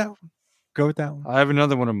 too. go with that one. Go with that one. I have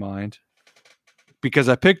another one in mind because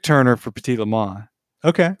I picked Turner for Petit Le Mans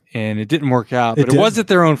Okay. and it didn't work out. It But it didn't. wasn't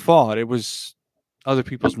their own fault. It was other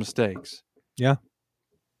people's mistakes. Yeah.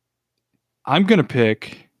 I'm going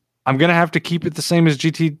to have to keep it the same as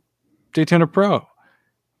GT Daytona Pro. I'm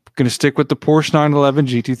going to stick with the Porsche 911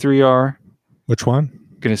 GT3R. Which one?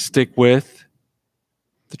 Going to stick with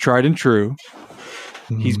the tried and true.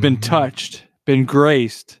 He's been touched, been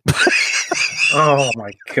graced Oh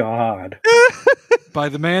my God. by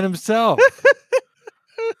the man himself.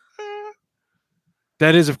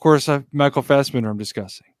 That is, of course, Michael Fassbender I'm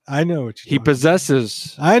discussing. I know what He you.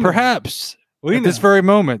 possesses, I know. perhaps, We at this know. very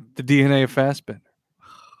moment, the DNA of Fassbender.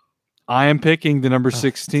 I am picking the number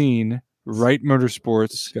 16 Wright Motorsports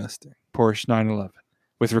Disgusting. Porsche 911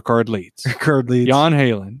 with Ricard Leeds, Curd leads. Jan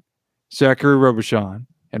Halen, Zachary Robichon,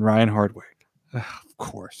 and Ryan Hardwick. Of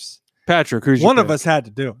course. Patrick, who's your One of pick? us had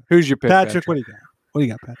to do it. Who's your pick, Patrick, what do you got? What do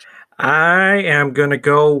you got, Patrick? I am going to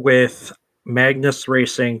go with Magnus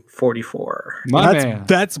Racing 44. My man.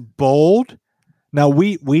 That's bold. Now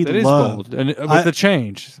we That is love bold. And with I- the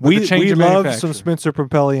change. With we the change of love some manufacturer. Spencer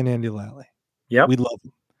Propelli and Andy Lally. Yep. We love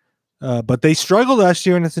them. But they struggled last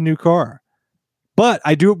year, and it's a new car. But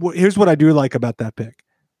here's what I do like about that pick.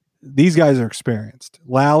 These guys are experienced.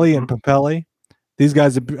 Lally and Propelli. These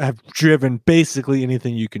guys have driven basically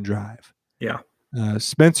anything you can drive. Yeah.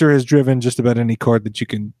 Spencer has driven just about any car that you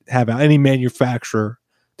can have out, any manufacturer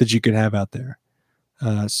that you can have out there.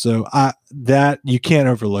 So that you can't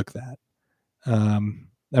overlook that.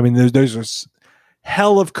 I mean, those are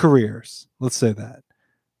hell of careers. Let's say that.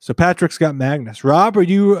 So Patrick's got Magnus. Rob, are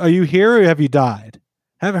you here or have you died?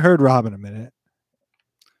 Haven't heard Rob in a minute.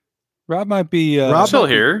 Rob might be. Rob- I'm still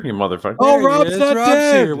here, you motherfucker. Oh, There he Rob's is. not Rob's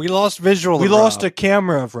dead. here. We lost visual. We of lost Rob. a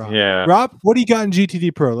camera of Rob. Yeah. Rob, what do you got in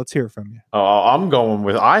GTD Pro? Let's hear it from you. Oh, I'm going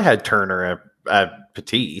with. I had Turner at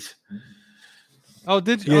Petite. Oh,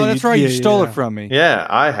 did you? Yeah, Oh, that's you- right. yeah, you stole yeah. it from me. Yeah,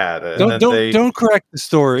 I had it. and then Don't correct the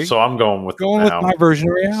story. So I'm going with Going it with now. my version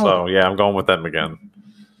of reality. So yeah, I'm going with them again,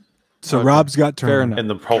 So Okay. Rob's got Turner. Fair enough.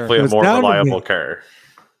 and hopefully So a it's more down to me. reliable car.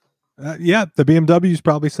 Yeah, the BMW is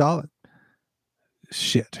probably solid.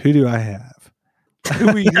 Shit, who do I have?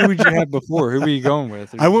 who would you have before? Who were you going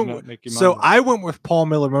with? Or I did you went not with, make your so mind up? I went with Paul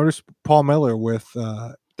Miller Paul Miller with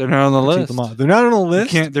They're not on the Petit list. Le Mans. They're not on the You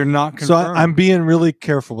list. can't. They're not So confirmed. I'm being really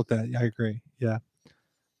careful with that. I agree. Yeah.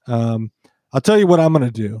 I'll tell you what I'm going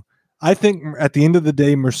to do. I think at the end of the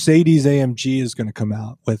day, Mercedes AMG is going to come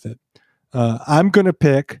out with it. I'm going to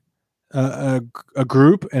pick a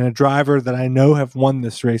group and a driver that I know have won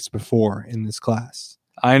this race before in this class.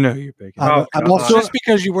 I know you're picking. I'm God. also Just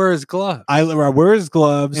because you wear his glove I wear his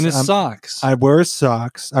gloves and his I'm- socks I wear his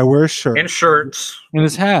socks. I wear his shirt And shirts. and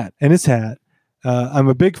his hat. and his hat. I'm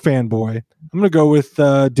a big fanboy. I'm going to go with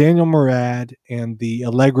Daniel Murad and the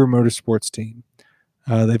Allegra Motorsports team.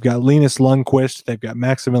 They've got Linus Lundqvist. They've got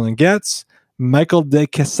Maximilian Getz, Michael De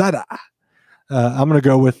Quesada. I'm going to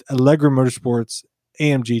go with Allegra Motorsports,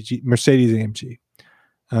 Mercedes AMG.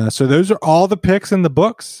 So those are all the picks in the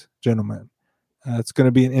books, gentlemen. It's going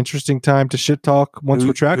to be an interesting time to shit talk once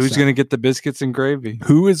we're track. Who's going to get the biscuits and gravy?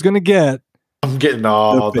 Who is going to get? I'm getting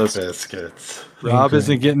all The the biscuits. biscuits. Rob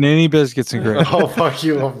isn't getting any biscuits and gravy. Oh fuck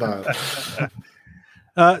you! I'm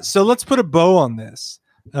not. So let's put a bow on this.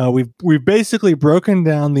 We've basically broken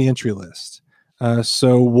down the entry list.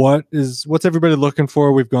 So what's everybody looking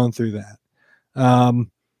for? We've gone through that.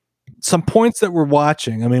 Some points that we're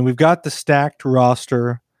watching. I mean, we've got the stacked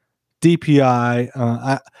roster, DPI.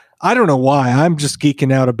 I don't know why. I'm just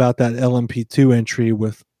geeking out about that LMP2 entry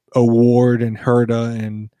with Award and Herta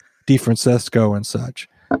and DeFrancesco and such.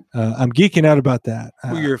 I'm geeking out about that.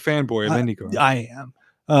 Well, you're a fanboy of IndyCar. I am,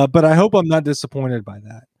 but I hope I'm not disappointed by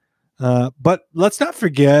that. But let's not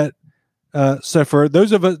forget. So for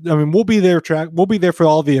those of us, I mean, we'll be there. We'll be there for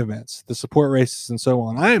all the events, the support races, and so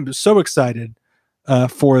on. I am so excited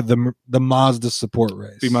for the Mazda support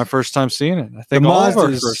race. Be my first time seeing it. I think all of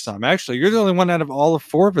our first time. Actually, you're the only one out of all of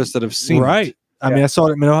four of us that have seen it. I mean, I saw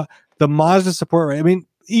it at Minnesota. The Mazda support race. I mean,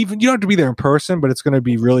 even you don't have to be there in person, but it's going to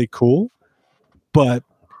be really cool. But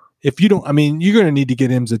if you don't, I mean, you're going to need to get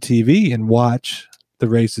IMSA TV and watch the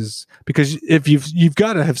races, because if you've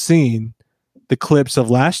got to have seen the clips of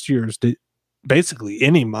last year's, basically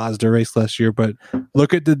any Mazda race last year. But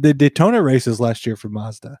look at the Daytona races last year for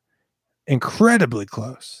Mazda. Incredibly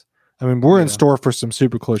close. I mean, we're in store for some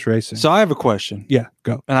super close racing. So I have a question. Yeah,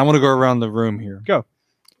 go. And I want to go around the room here. Go.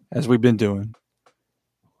 As we've been doing.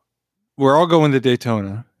 We're all going to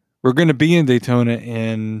Daytona. We're going to be in Daytona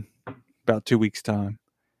in about 2 weeks' time.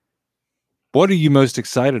 What are you most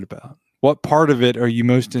excited about? What part of it are you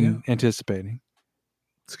most anticipating?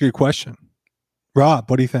 It's a good question.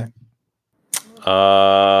 Rob, what do you think?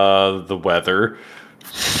 The weather.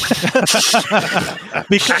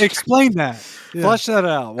 Explain that. Yeah. Flesh that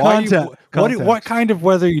out. What kind of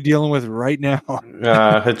weather are you dealing with right now?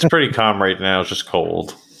 It's pretty calm right now. It's just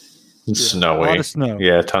cold. It's snowy. A lot of snow.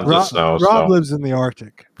 Yeah, tons of snow. Rob lives in the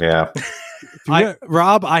Arctic. Yeah.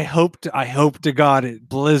 Rob, I hope to God it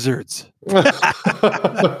blizzards. And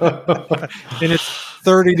it's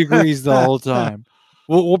 30 degrees the whole time.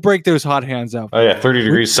 We'll break those hot hands out. Oh yeah, 30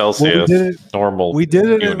 degrees Celsius. Normal. We did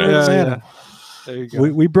it in Atlanta. There you go.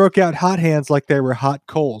 We broke out hot hands like they were hot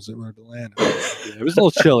coals at Road Atlanta. It was a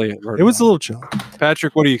little chilly at Road It was a little chilly.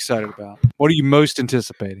 Patrick, what are you excited about? What are you most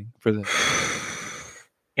anticipating for this?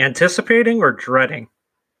 Anticipating or dreading?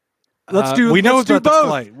 Let's do. We know let's do about both. the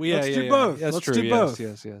flight. Let's do both. That's Let's true. do both.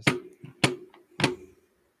 Yes.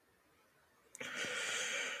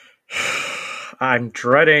 I'm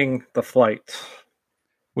dreading the flight.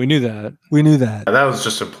 We knew that. That was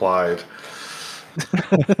just implied.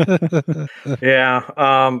 Yeah.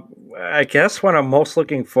 I guess what I'm most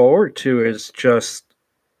looking forward to is just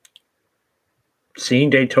seeing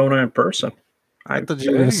Daytona in person. I thought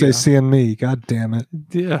you were going to say seeing me. God damn it.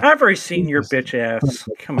 Yeah. I've already seen your bitch ass.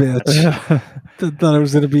 Come on. Bitch. Thought it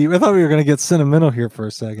was going to be. I thought we were going to get sentimental here for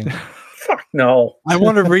a second. Fuck no. I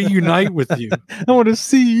want to reunite with you. I want to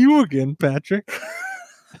see you again, Patrick.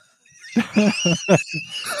 You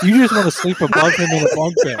just want to sleep above him in a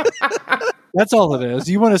bunk bed. That's all it is.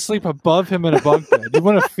 You want to sleep above him in a bunk bed. You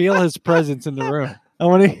want to feel his presence in the room. I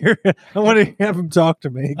want to have him talk to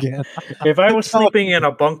me again. If I was sleeping in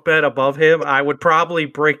a bunk bed above him, I would probably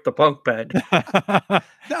break the bunk bed.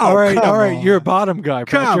 All right. You're a bottom guy,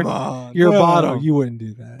 Patrick. Come on. You're a bottom. You wouldn't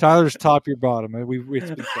do that. Tyler's top, you're bottom. You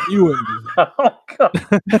wouldn't do Oh,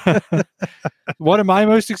 What am I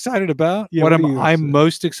most excited about? Yeah, what what am are you I excited?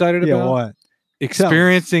 most excited Yeah, about? what?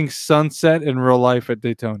 Experiencing sunset in real life at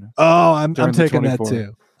Daytona. Oh, I'm During the taking that 24.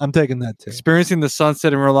 too. I'm taking that too. Experiencing the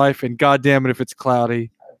sunset in real life, and goddamn it, if it's cloudy,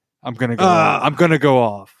 I'm gonna go. I'm gonna go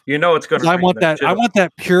off. you know it's going to. I want that. I want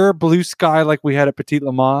that pure blue sky like we had at Petit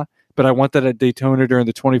Le Mans, but I want that at Daytona during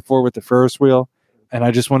the 24 with the Ferris wheel, and I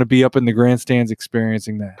just want to be up in the grandstands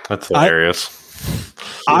experiencing that. That's hilarious.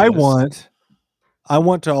 I want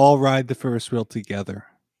to all ride the Ferris wheel together.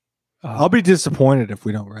 I'll be disappointed if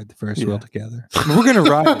we don't ride the Ferris wheel together. We're gonna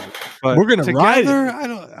ride it. But We're gonna ride together, it.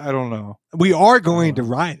 I don't know. We are going to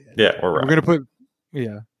ride it. Yeah, we're right. We're gonna put.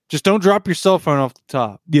 Yeah. Just don't drop your cell phone off the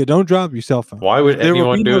top. Yeah, don't drop your cell phone. Why would There will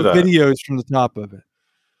anyone be do no that? videos from the top of it.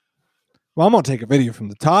 Well, I'm gonna take a video from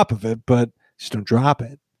the top of it, but just don't drop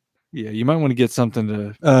it. Yeah, you might want to get something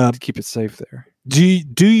to keep it safe there.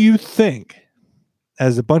 Do you think,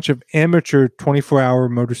 as a bunch of amateur 24-hour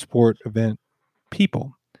motorsport event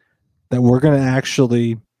people, that we're going to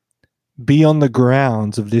actually be on the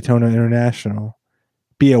grounds of Daytona International,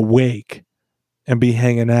 be awake, and be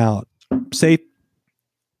hanging out, say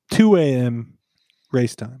 2 a.m.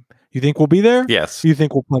 race time? You think we'll be there? Yes. You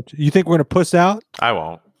think we're going to puss out? I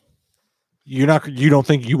won't. You don't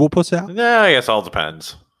think you will puss out? Yeah, I guess all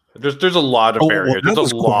depends. There's a lot of variables. that There's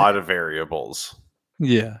was a quick. lot of variables.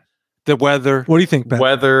 Yeah. The weather. What do you think, Pat?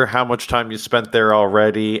 Weather, how much time you spent there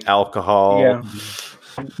already, alcohol. Yeah.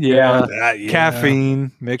 Yeah. Yeah.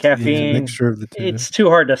 Caffeine. Caffeine. Mixture of the two. It's too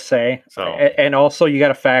hard to say. So- And also, you got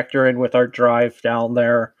to factor in with our drive down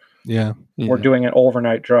there. Yeah. We're doing an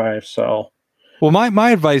overnight drive, so Well,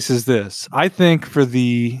 my advice is this. I think for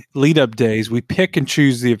the lead up days, we pick and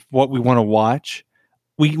choose what we want to watch.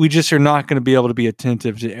 we just are not going to be able to be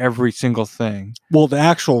attentive to every single thing. Well, the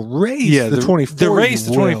actual race, the 24, the race,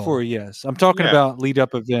 the 24. Yes, I'm talking about lead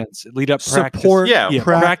up events, lead up support,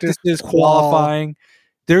 practices, qualifying.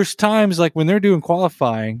 There's times like when they're doing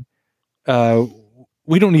qualifying,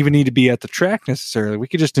 we don't even need to be at the track necessarily. We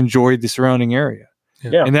could just enjoy the surrounding area.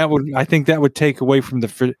 Yeah. And I think that would take away from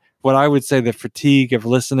what I would say the fatigue of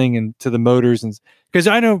listening and to the motors. And because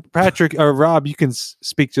I know Patrick or Rob, you can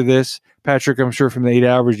speak to this. Patrick, I'm sure from the 8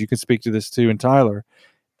 hours, you can speak to this too. And Tyler,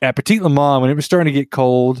 at Petit Le Mans, when it was starting to get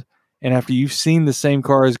cold, and after you've seen the same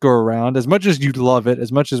cars go around, as much as you love it,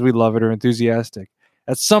 as much as we love it or enthusiastic,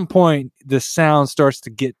 at some point the sound starts to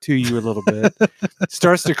get to you a little bit,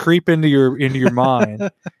 starts to creep into your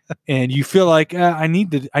mind, and you feel like I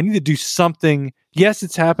need to do something. Yes,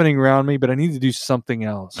 it's happening around me, but I need to do something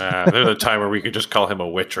else. There's a time where we could just call him a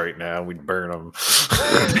witch right now and we'd burn him.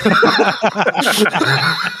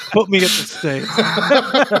 Put me at the stake.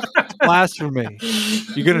 Blasphemy.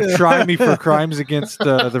 You're going to try me for crimes against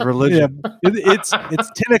the religion. Yeah. It's 10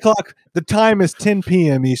 o'clock. The time is 10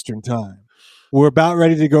 p.m. Eastern time. We're about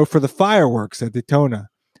ready to go for the fireworks at Daytona.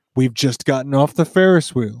 We've just gotten off the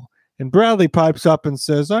Ferris wheel. And Bradley pipes up and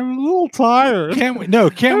says, I'm a little tired. Can't we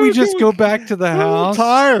just go back to the house?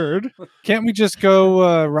 Tired. Can't we just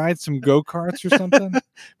go ride some go-karts or something?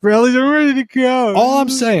 Bradley's ready to go. All I'm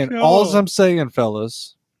saying,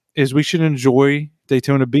 fellas, is we should enjoy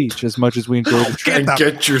Daytona Beach as much as we enjoy the track. And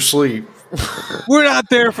get your sleep. We're not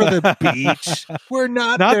there for the beach. We're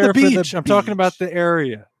not there the beach. For the I'm talking about the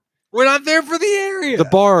area. We're not there for the area. The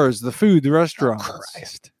bars, the food, the restaurants. Oh,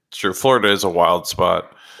 Christ. It's true. Florida is a wild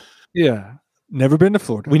spot. Yeah. Never been to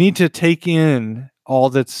Florida. We need to take in all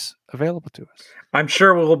that's available to us. I'm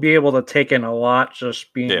sure we'll be able to take in a lot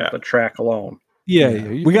just being at the track alone. Yeah.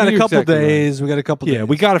 We got a couple days. Right. We got a couple days. Yeah,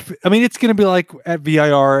 we got to. I mean, it's going to be like at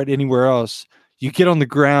VIR, at anywhere else. You get on the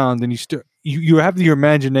ground and you have your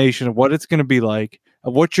imagination of what it's going to be like,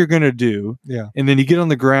 of what you're going to do. Yeah. And then you get on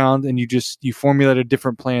the ground and you formulate a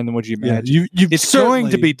different plan than what you imagine. It's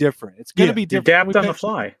going to be different. It's going to be different. Adapt on the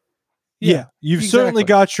fly. Yeah. You've certainly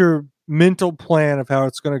got your mental plan of how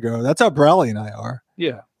it's going to go. That's how Bradley and I are.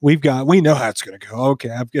 Yeah. We know how it's going to go. Okay.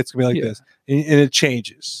 It's going to be like this. And it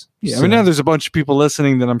changes. Yeah. So, I mean, now there's a bunch of people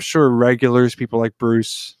listening that I'm sure regulars, people like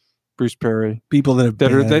Bruce Perry, people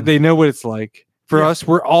that they know what it's like. For us,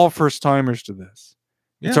 we're all first timers to this.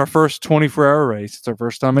 Yeah. It's our first 24-hour race. It's our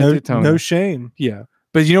first time at Daytona. No shame. Yeah.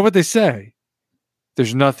 But you know what they say?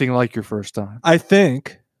 There's nothing like your first time. I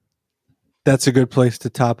think that's a good place to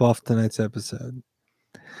top off tonight's episode.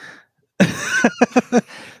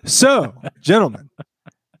 So, gentlemen,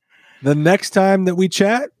 the next time that we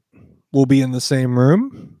chat, we'll be in the same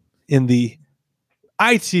room in the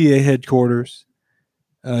ITA headquarters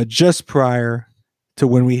just prior to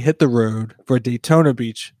when we hit the road for Daytona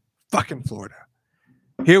Beach, fucking Florida.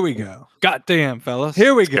 Here we go. Goddamn, fellas.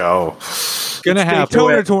 Here we go. Gonna happen.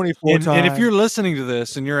 Daytona 24 and if you're listening to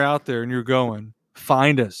this and you're out there and you're going,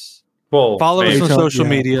 find us. Well, follow us on social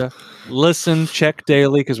media. Listen, check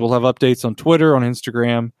daily because we'll have updates on Twitter, on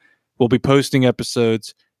Instagram. We'll be posting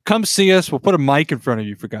episodes. Come see us. We'll put a mic in front of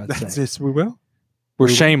you, for God's sake. Yes, we will. We're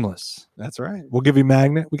shameless. That's right. We'll give you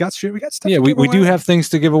magnet. We got shit. We got stuff. Yeah, we do have things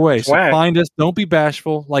to give away. So find us. Don't be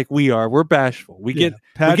bashful like we are. We're bashful. We get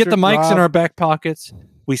the mics in our back pockets.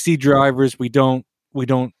 We see drivers. We don't,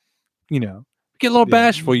 get a little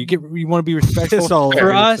bashful. You want to be respectful.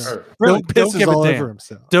 For us, don't give a damn.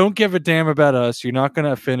 Don't give a damn about us. You're not going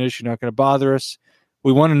to finish. You're not going to bother us.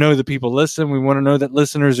 We want to know that people listen. We want to know that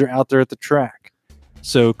listeners are out there at the track.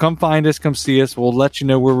 So come find us. Come see us. We'll let you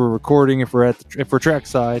know where we're recording if we're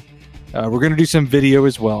trackside. We're going to do some video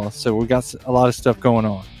as well. So we got a lot of stuff going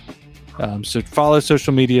on. So follow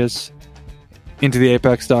social medias,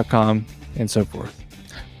 intotheapex.com, and so forth.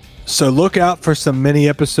 So look out for some mini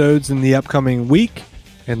episodes in the upcoming week,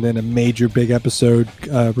 and then a major big episode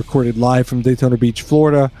recorded live from Daytona Beach,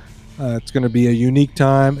 Florida. It's going to be a unique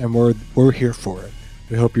time, and we're here for it.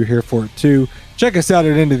 We hope you're here for it too. Check us out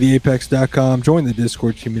at intotheapex.com. Join the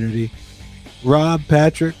Discord community. Rob,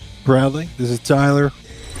 Patrick, Bradley, this is Tyler.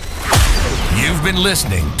 You've been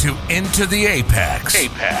listening to Into the Apex.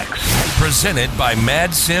 Presented by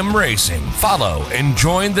Mad Sim Racing. Follow and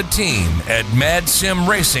join the team at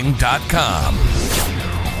madsimracing.com.